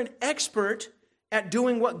 If you're an expert at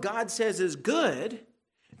doing what God says is good,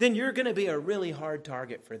 then you're going to be a really hard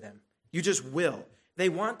target for them. You just will. They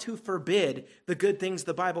want to forbid the good things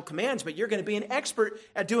the Bible commands, but you're going to be an expert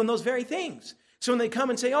at doing those very things. So when they come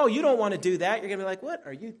and say, oh, you don't want to do that, you're going to be like, what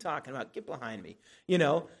are you talking about? Get behind me.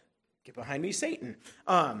 Get behind me, Satan.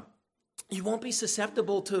 You won't be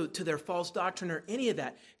susceptible to their false doctrine or any of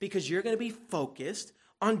that because you're going to be focused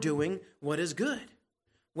on doing what is good.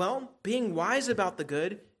 Well, being wise about the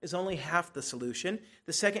good is only half the solution.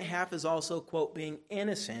 The second half is also, quote, being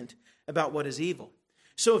innocent about what is evil.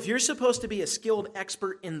 So if you're supposed to be a skilled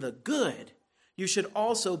expert in the good, you should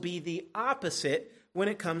also be the opposite when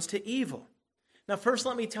it comes to evil. Now, first,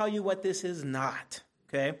 let me tell you what this is not,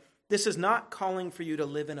 okay? This is not calling for you to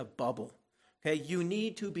live in a bubble, okay? You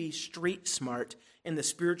need to be street smart in the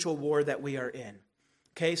spiritual war that we are in,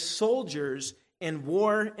 okay? Soldiers in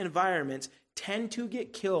war environments tend to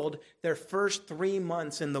get killed their first 3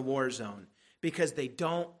 months in the war zone because they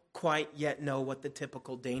don't quite yet know what the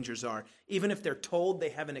typical dangers are. Even if they're told, they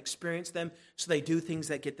haven't experienced them, so they do things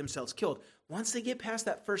that get themselves killed. Once they get past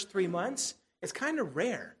that first 3 months, it's kind of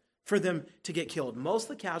rare for them to get killed. Most of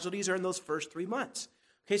the casualties are in those first 3 months.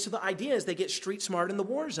 Okay, so the idea is they get street smart in the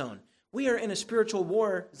war zone. We are in a spiritual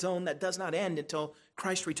war zone that does not end until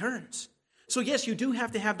Christ returns. So yes, you do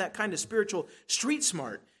have to have that kind of spiritual street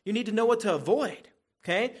smart. You need to know what to avoid.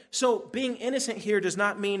 Okay, so being innocent here does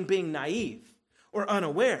not mean being naive or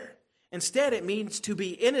unaware. Instead, it means to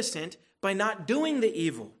be innocent by not doing the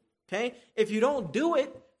evil. Okay, if you don't do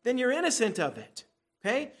it, then you're innocent of it.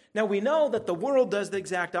 Okay? Now we know that the world does the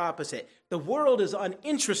exact opposite. The world is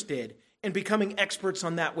uninterested in becoming experts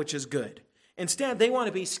on that which is good. Instead, they want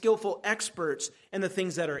to be skillful experts in the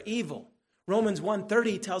things that are evil. Romans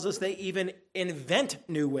 1:30 tells us they even invent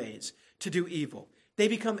new ways to do evil. They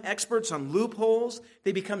become experts on loopholes.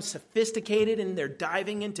 They become sophisticated and they're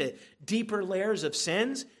diving into deeper layers of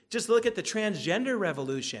sins. Just look at the transgender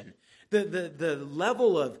revolution. The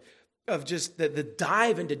level of just the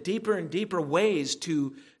dive into deeper and deeper ways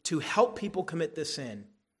to help people commit this sin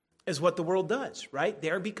is what the world does, right?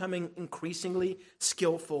 They're becoming increasingly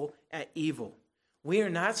skillful at evil. We are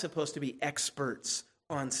not supposed to be experts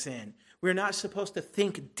on sin. We're not supposed to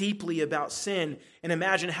think deeply about sin and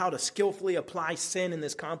imagine how to skillfully apply sin in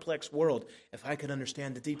this complex world. If I could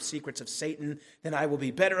understand the deep secrets of Satan, then I will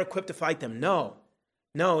be better equipped to fight them. No,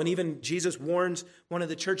 and even Jesus warns one of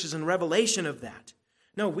the churches in Revelation of that.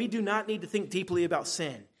 No, we do not need to think deeply about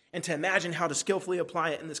sin and to imagine how to skillfully apply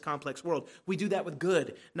it in this complex world. We do that with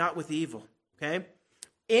good, not with evil, okay?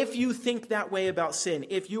 If you think that way about sin,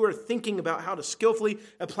 if you are thinking about how to skillfully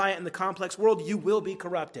apply it in the complex world, you will be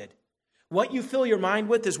corrupted. What you fill your mind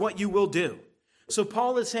with is what you will do. So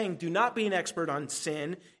Paul is saying, do not be an expert on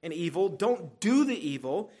sin and evil. Don't do the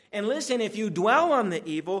evil. And listen, if you dwell on the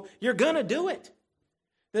evil, you're going to do it.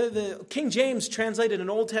 The King James translated an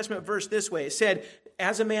Old Testament verse this way. It said,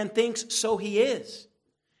 as a man thinks, so he is.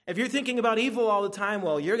 If you're thinking about evil all the time,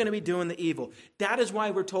 well, you're going to be doing the evil. That is why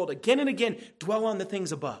we're told again and again, dwell on the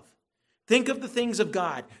things above. Think of the things of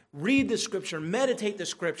God. Read the Scripture. Meditate the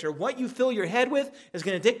Scripture. What you fill your head with is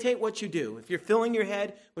going to dictate what you do. If you're filling your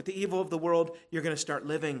head with the evil of the world, you're going to start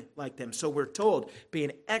living like them. So we're told, be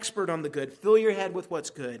an expert on the good. Fill your head with what's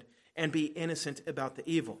good and be innocent about the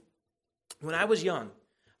evil. When I was young,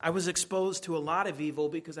 I was exposed to a lot of evil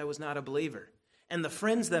because I was not a believer. And the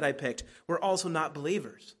friends that I picked were also not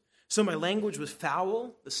believers. So my language was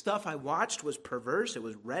foul. The stuff I watched was perverse. It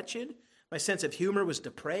was wretched. My sense of humor was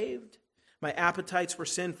depraved. My appetites were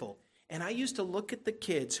sinful. And I used to look at the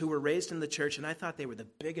kids who were raised in the church, and I thought they were the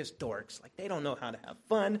biggest dorks. Like, they don't know how to have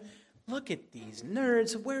fun. Look at these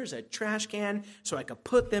nerds. Where's a trash can so I could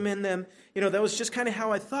put them in them? That was just kind of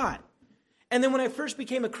how I thought. And then when I first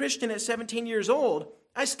became a Christian at 17 years old,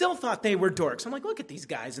 I still thought they were dorks. I'm like, look at these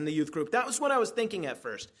guys in the youth group. That was what I was thinking at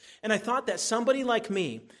first. And I thought that somebody like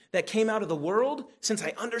me that came out of the world, since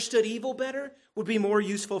I understood evil better, would be more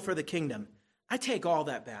useful for the kingdom. I take all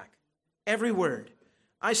that back. Every word.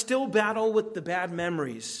 I still battle with the bad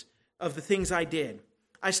memories of the things I did.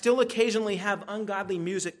 I still occasionally have ungodly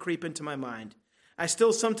music creep into my mind. I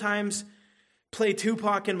still sometimes play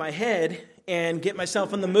Tupac in my head and get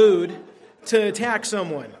myself in the mood to attack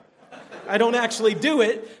someone. I don't actually do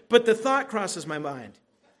it, but the thought crosses my mind.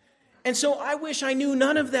 And so I wish I knew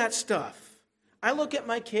none of that stuff. I look at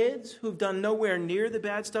my kids who've done nowhere near the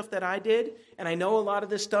bad stuff that I did, and I know a lot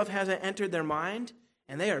of this stuff hasn't entered their mind,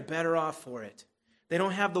 and they are better off for it. They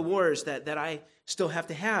don't have the wars that I still have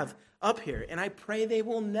to have up here, and I pray they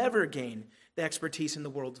will never gain the expertise in the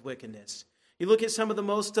world's wickedness. You look at some of the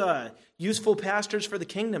most useful pastors for the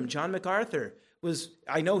kingdom. John MacArthur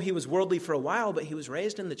I know he was worldly for a while, but he was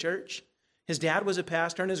raised in the church. His dad was a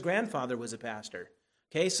pastor, and his grandfather was a pastor.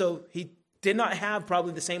 Okay, so he did not have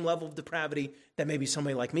probably the same level of depravity that maybe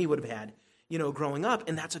somebody like me would have had, growing up,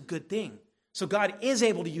 and that's a good thing. So God is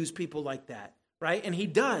able to use people like that. Right? And he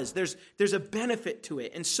does. There's a benefit to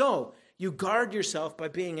it. And so you guard yourself by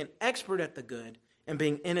being an expert at the good and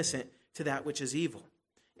being innocent to that which is evil.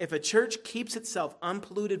 If a church keeps itself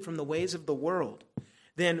unpolluted from the ways of the world,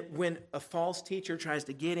 then when a false teacher tries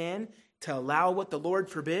to get in to allow what the Lord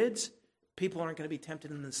forbids, people aren't going to be tempted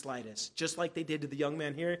in the slightest. Just like they did to the young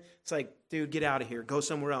man here. It's like, dude, get out of here. Go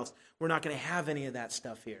somewhere else. We're not going to have any of that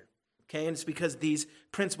stuff here. Okay? And it's because these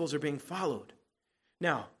principles are being followed.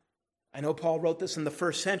 Now, I know Paul wrote this in the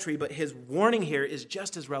first century, but his warning here is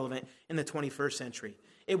just as relevant in the 21st century.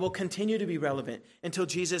 It will continue to be relevant until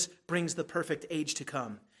Jesus brings the perfect age to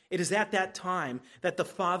come. It is at that time that the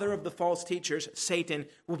father of the false teachers, Satan,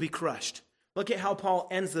 will be crushed. Look at how Paul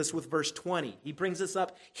ends this with verse 20. He brings this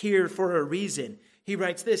up here for a reason. He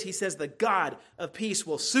writes this. He says, the God of peace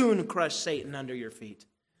will soon crush Satan under your feet.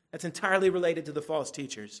 That's entirely related to the false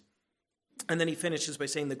teachers. And then he finishes by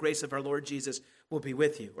saying the grace of our Lord Jesus will be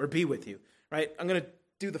with you, or be with you, right? I'm going to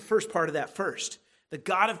do the first part of that first. The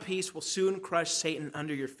God of peace will soon crush Satan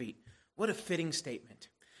under your feet. What a fitting statement.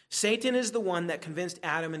 Satan is the one that convinced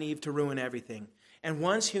Adam and Eve to ruin everything. And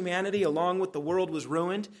once humanity, along with the world, was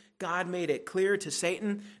ruined, God made it clear to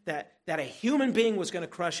Satan that a human being was going to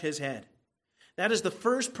crush his head. That is the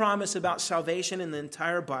first promise about salvation in the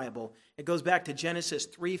entire Bible. It goes back to Genesis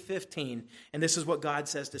 3:15, and this is what God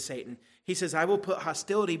says to Satan. He says, I will put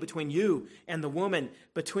hostility between you and the woman,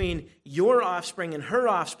 between your offspring and her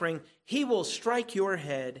offspring. He will strike your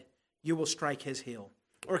head, you will strike his heel.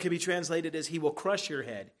 Or it could be translated as he will crush your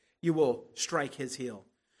head, you will strike his heel.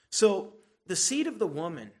 So the seed of the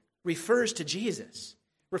woman refers to Jesus,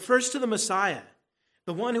 refers to the Messiah.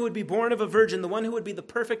 The one who would be born of a virgin, the one who would be the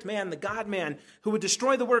perfect man, the God-man, who would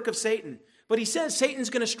destroy the work of Satan. But he says Satan's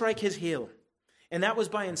going to strike his heel. And that was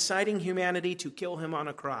by inciting humanity to kill him on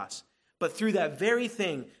a cross. But through that very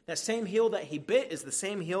thing, that same heel that he bit is the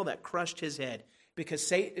same heel that crushed his head.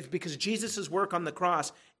 Because Jesus' work on the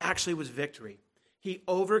cross actually was victory. He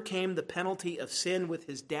overcame the penalty of sin with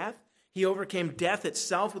his death. He overcame death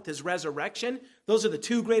itself with his resurrection. Those are the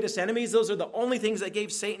two greatest enemies. Those are the only things that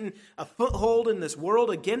gave Satan a foothold in this world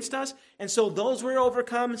against us. And so those were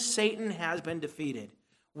overcome. Satan has been defeated.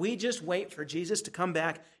 We just wait for Jesus to come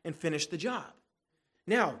back and finish the job.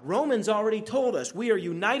 Now, Romans already told us we are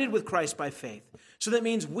united with Christ by faith. So that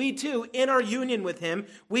means we too, in our union with him,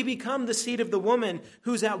 we become the seed of the woman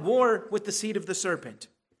who's at war with the seed of the serpent.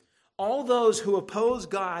 All those who oppose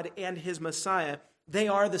God and his Messiah, they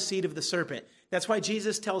are the seed of the serpent. That's why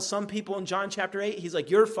Jesus tells some people in John chapter 8, he's like,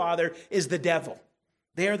 your father is the devil.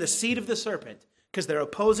 They are the seed of the serpent because they're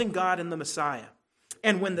opposing God and the Messiah.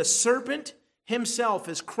 And when the serpent himself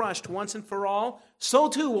is crushed once and for all, so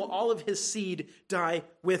too will all of his seed die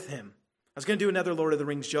with him. I was going to do another Lord of the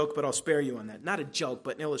Rings joke, but I'll spare you on that. Not a joke,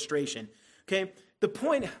 but an illustration. Okay? The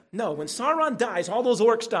point, no, when Sauron dies, all those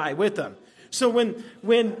orcs die with him. So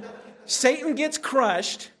when Satan gets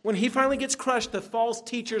crushed, when he finally gets crushed, the false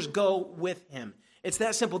teachers go with him. It's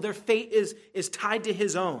that simple. Their fate is tied to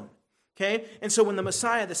his own. Okay? And so when the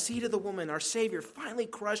Messiah, the seed of the woman, our Savior, finally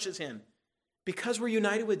crushes him, because we're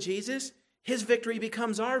united with Jesus, his victory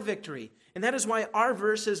becomes our victory. And that is why our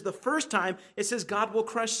verse is the first time it says God will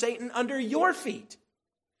crush Satan under your feet.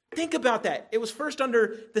 Think about that. It was first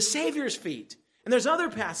under the Savior's feet. And there's other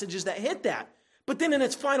passages that hit that. But then in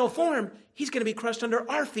its final form, he's going to be crushed under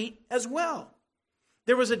our feet as well.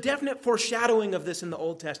 There was a definite foreshadowing of this in the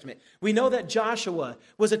Old Testament. We know that Joshua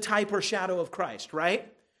was a type or shadow of Christ,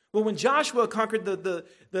 right? Well, when Joshua conquered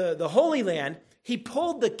the Holy Land, he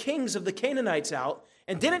pulled the kings of the Canaanites out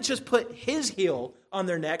and didn't just put his heel on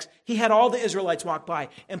their necks. He had all the Israelites walk by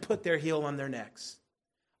and put their heel on their necks.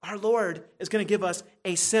 Our Lord is going to give us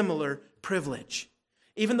a similar privilege.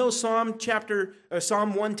 Even though Psalm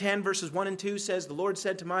 110 verses 1 and 2 says, the Lord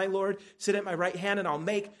said to my Lord, sit at my right hand and I'll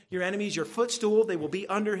make your enemies your footstool. They will be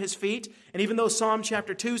under his feet. And even though Psalm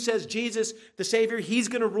chapter 2 says Jesus, the Savior, he's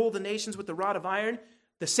going to rule the nations with the rod of iron,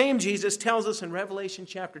 the same Jesus tells us in Revelation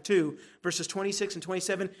chapter 2 verses 26 and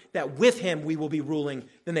 27 that with him we will be ruling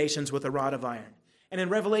the nations with a rod of iron. And in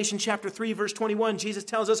Revelation chapter 3 verse 21, Jesus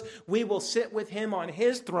tells us we will sit with him on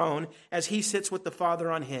his throne as he sits with the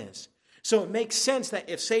Father on his. So it makes sense that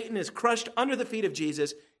if Satan is crushed under the feet of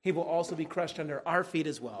Jesus, he will also be crushed under our feet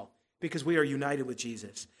as well, because we are united with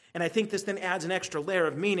Jesus. And I think this then adds an extra layer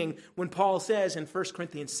of meaning when Paul says in 1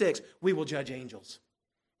 Corinthians 6, we will judge angels.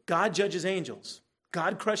 God judges angels.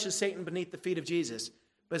 God crushes Satan beneath the feet of Jesus,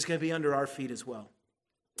 but it's going to be under our feet as well.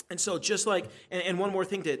 And so just like, and one more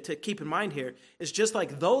thing to keep in mind here, is just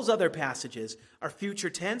like those other passages are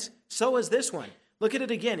future tense, so is this one. Look at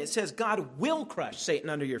it again. It says God will crush Satan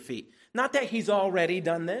under your feet. Not that he's already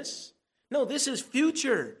done this. No, this is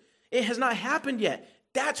future. It has not happened yet.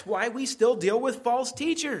 That's why we still deal with false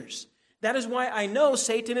teachers. That is why I know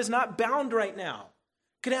Satan is not bound right now.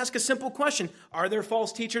 Could ask a simple question. Are there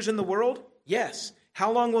false teachers in the world? Yes.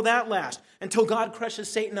 How long will that last? Until God crushes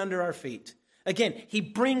Satan under our feet. Again, he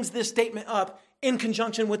brings this statement up in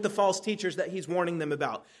conjunction with the false teachers that he's warning them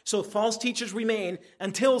about. So false teachers remain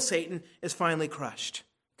until Satan is finally crushed.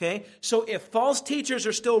 Okay? So if false teachers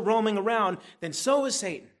are still roaming around, then so is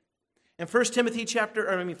Satan. And 1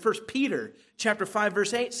 Peter chapter 5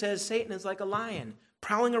 verse 8 says Satan is like a lion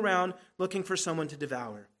prowling around looking for someone to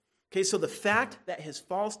devour. Okay, so the fact that his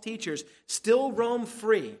false teachers still roam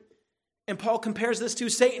free, and Paul compares this to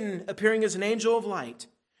Satan appearing as an angel of light,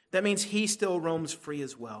 that means he still roams free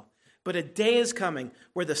as well. But a day is coming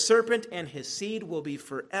where the serpent and his seed will be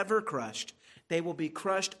forever crushed. They will be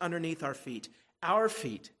crushed underneath our feet. Our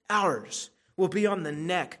feet, ours, will be on the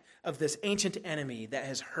neck of this ancient enemy that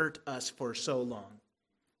has hurt us for so long.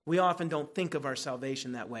 We often don't think of our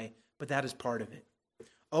salvation that way, but that is part of it.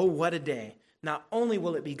 Oh, what a day. Not only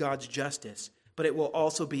will it be God's justice, but it will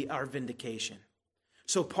also be our vindication.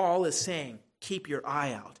 So Paul is saying, keep your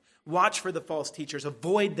eye out. Watch for the false teachers.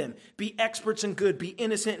 Avoid them. Be experts in good. Be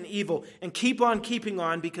innocent in evil. And keep on keeping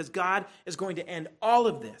on, because God is going to end all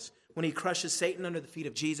of this when he crushes Satan under the feet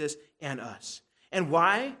of Jesus and us. And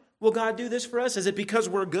why will God do this for us? Is it because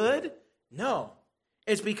we're good? No.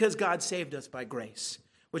 It's because God saved us by grace.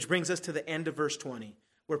 Which brings us to the end of verse 20,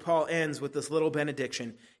 where Paul ends with this little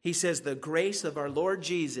benediction. He says, the grace of our Lord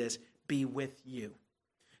Jesus be with you.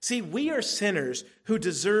 See, we are sinners who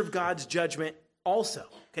deserve God's judgment also.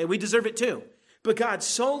 Okay, we deserve it too. But God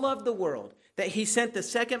so loved the world that he sent the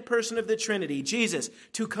second person of the Trinity, Jesus,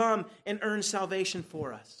 to come and earn salvation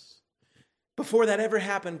for us. Before that ever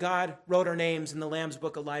happened, God wrote our names in the Lamb's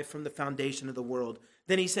Book of Life from the foundation of the world.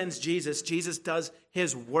 Then he sends Jesus. Jesus does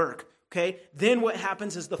his work. Okay? Then what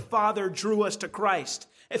happens is the Father drew us to Christ.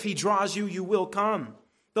 If he draws you, you will come.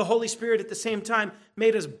 The Holy Spirit at the same time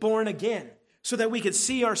made us born again so that we could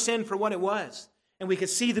see our sin for what it was. And we could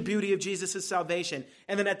see the beauty of Jesus' salvation.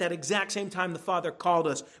 And then at that exact same time, the Father called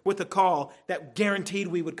us with a call that guaranteed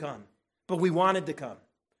we would come. But we wanted to come.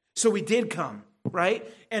 So we did come, right?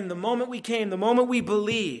 And the moment we came, the moment we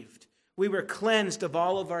believed, we were cleansed of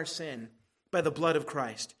all of our sin by the blood of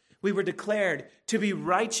Christ. We were declared to be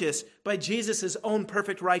righteous by Jesus' own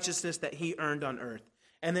perfect righteousness that he earned on earth.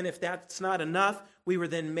 And then if that's not enough, we were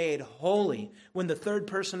then made holy when the third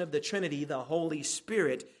person of the Trinity, the Holy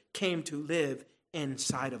Spirit, came to live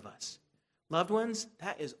inside of us. Loved ones,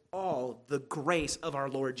 that is all the grace of our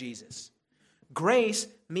Lord Jesus. Grace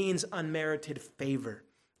means unmerited favor.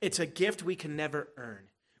 It's a gift we can never earn.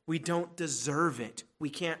 We don't deserve it. We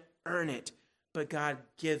can't earn it, but God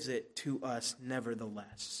gives it to us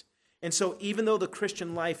nevertheless. And so even though the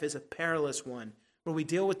Christian life is a perilous one, where we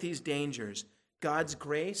deal with these dangers, God's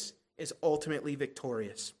grace is ultimately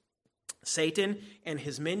victorious. Satan and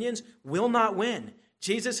his minions will not win.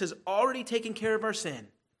 Jesus has already taken care of our sin.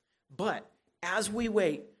 But as we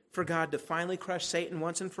wait for God to finally crush Satan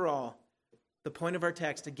once and for all, the point of our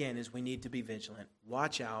text, again, is we need to be vigilant.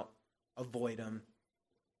 Watch out. Avoid him.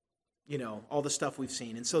 All the stuff we've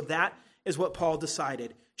seen. And so that is what Paul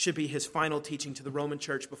decided should be his final teaching to the Roman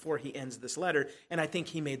church before he ends this letter. And I think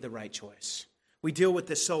he made the right choice. We deal with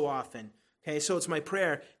this so often. Okay, so it's my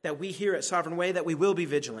prayer that we here at Sovereign Way that we will be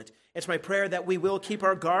vigilant. It's my prayer that we will keep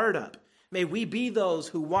our guard up. May we be those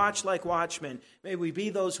who watch like watchmen. May we be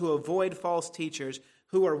those who avoid false teachers,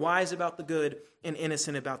 who are wise about the good and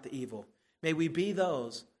innocent about the evil. May we be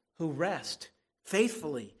those who rest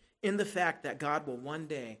faithfully in the fact that God will one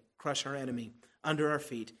day crush our enemy under our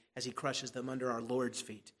feet as he crushes them under our Lord's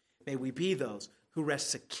feet. May we be those who rest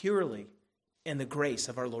securely in the grace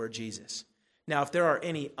of our Lord Jesus. Now, if there are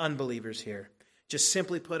any unbelievers here, just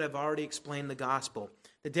simply put, I've already explained the gospel.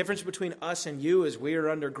 The difference between us and you is we are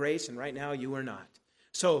under grace, and right now you are not.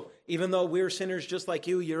 So even though we're sinners just like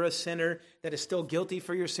you, you're a sinner that is still guilty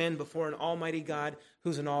for your sin before an almighty God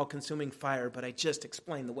who's an all-consuming fire. But I just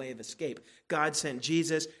explained the way of escape. God sent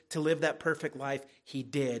Jesus to live that perfect life. He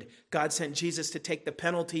did. God sent Jesus to take the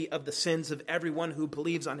penalty of the sins of everyone who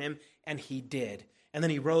believes on him, and he did. And then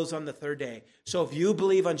he rose on the third day. So if you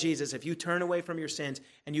believe on Jesus, if you turn away from your sins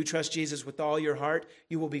and you trust Jesus with all your heart,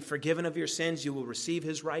 you will be forgiven of your sins. You will receive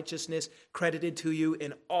his righteousness credited to you,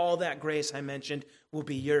 and all that grace I mentioned will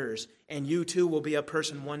be yours. And you too will be a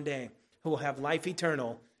person one day who will have life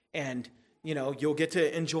eternal, and you'll get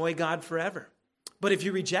to enjoy God forever. But if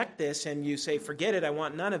you reject this and you say, forget it, I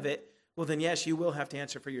want none of it, well then yes, you will have to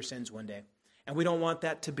answer for your sins one day. And we don't want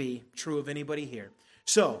that to be true of anybody here.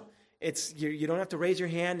 So you don't have to raise your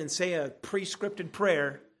hand and say a pre-scripted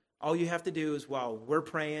prayer. All you have to do is while we're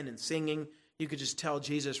praying and singing, you could just tell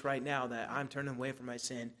Jesus right now that I'm turning away from my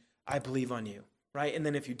sin. I believe on you, right? And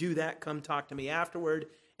then if you do that, come talk to me afterward,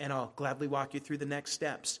 and I'll gladly walk you through the next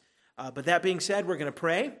steps. But that being said, we're going to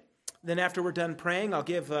pray. Then after we're done praying, I'll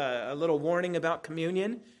give a little warning about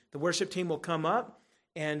communion. The worship team will come up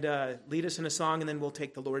and lead us in a song, and then we'll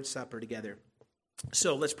take the Lord's Supper together.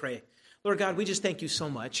 So let's pray. Lord God, we just thank you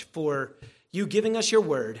so much for you giving us your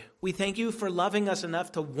word. We thank you for loving us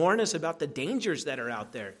enough to warn us about the dangers that are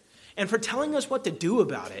out there and for telling us what to do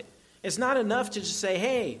about it. It's not enough to just say,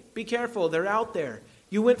 hey, be careful, they're out there.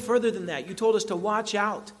 You went further than that. You told us to watch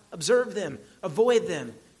out, observe them, avoid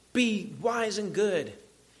them, be wise and good,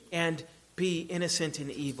 and be innocent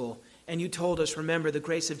in evil. And you told us, remember, the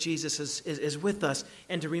grace of Jesus is with us,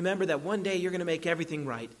 and to remember that one day you're going to make everything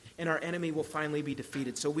right, and our enemy will finally be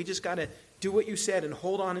defeated. So we just got to do what you said and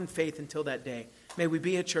hold on in faith until that day. May we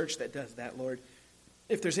be a church that does that, Lord.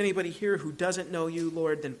 If there's anybody here who doesn't know you,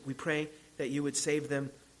 Lord, then we pray that you would save them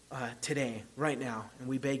today, right now. And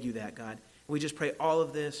we beg you that, God. We just pray all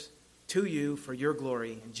of this to you for your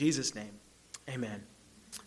glory. In Jesus' name, amen.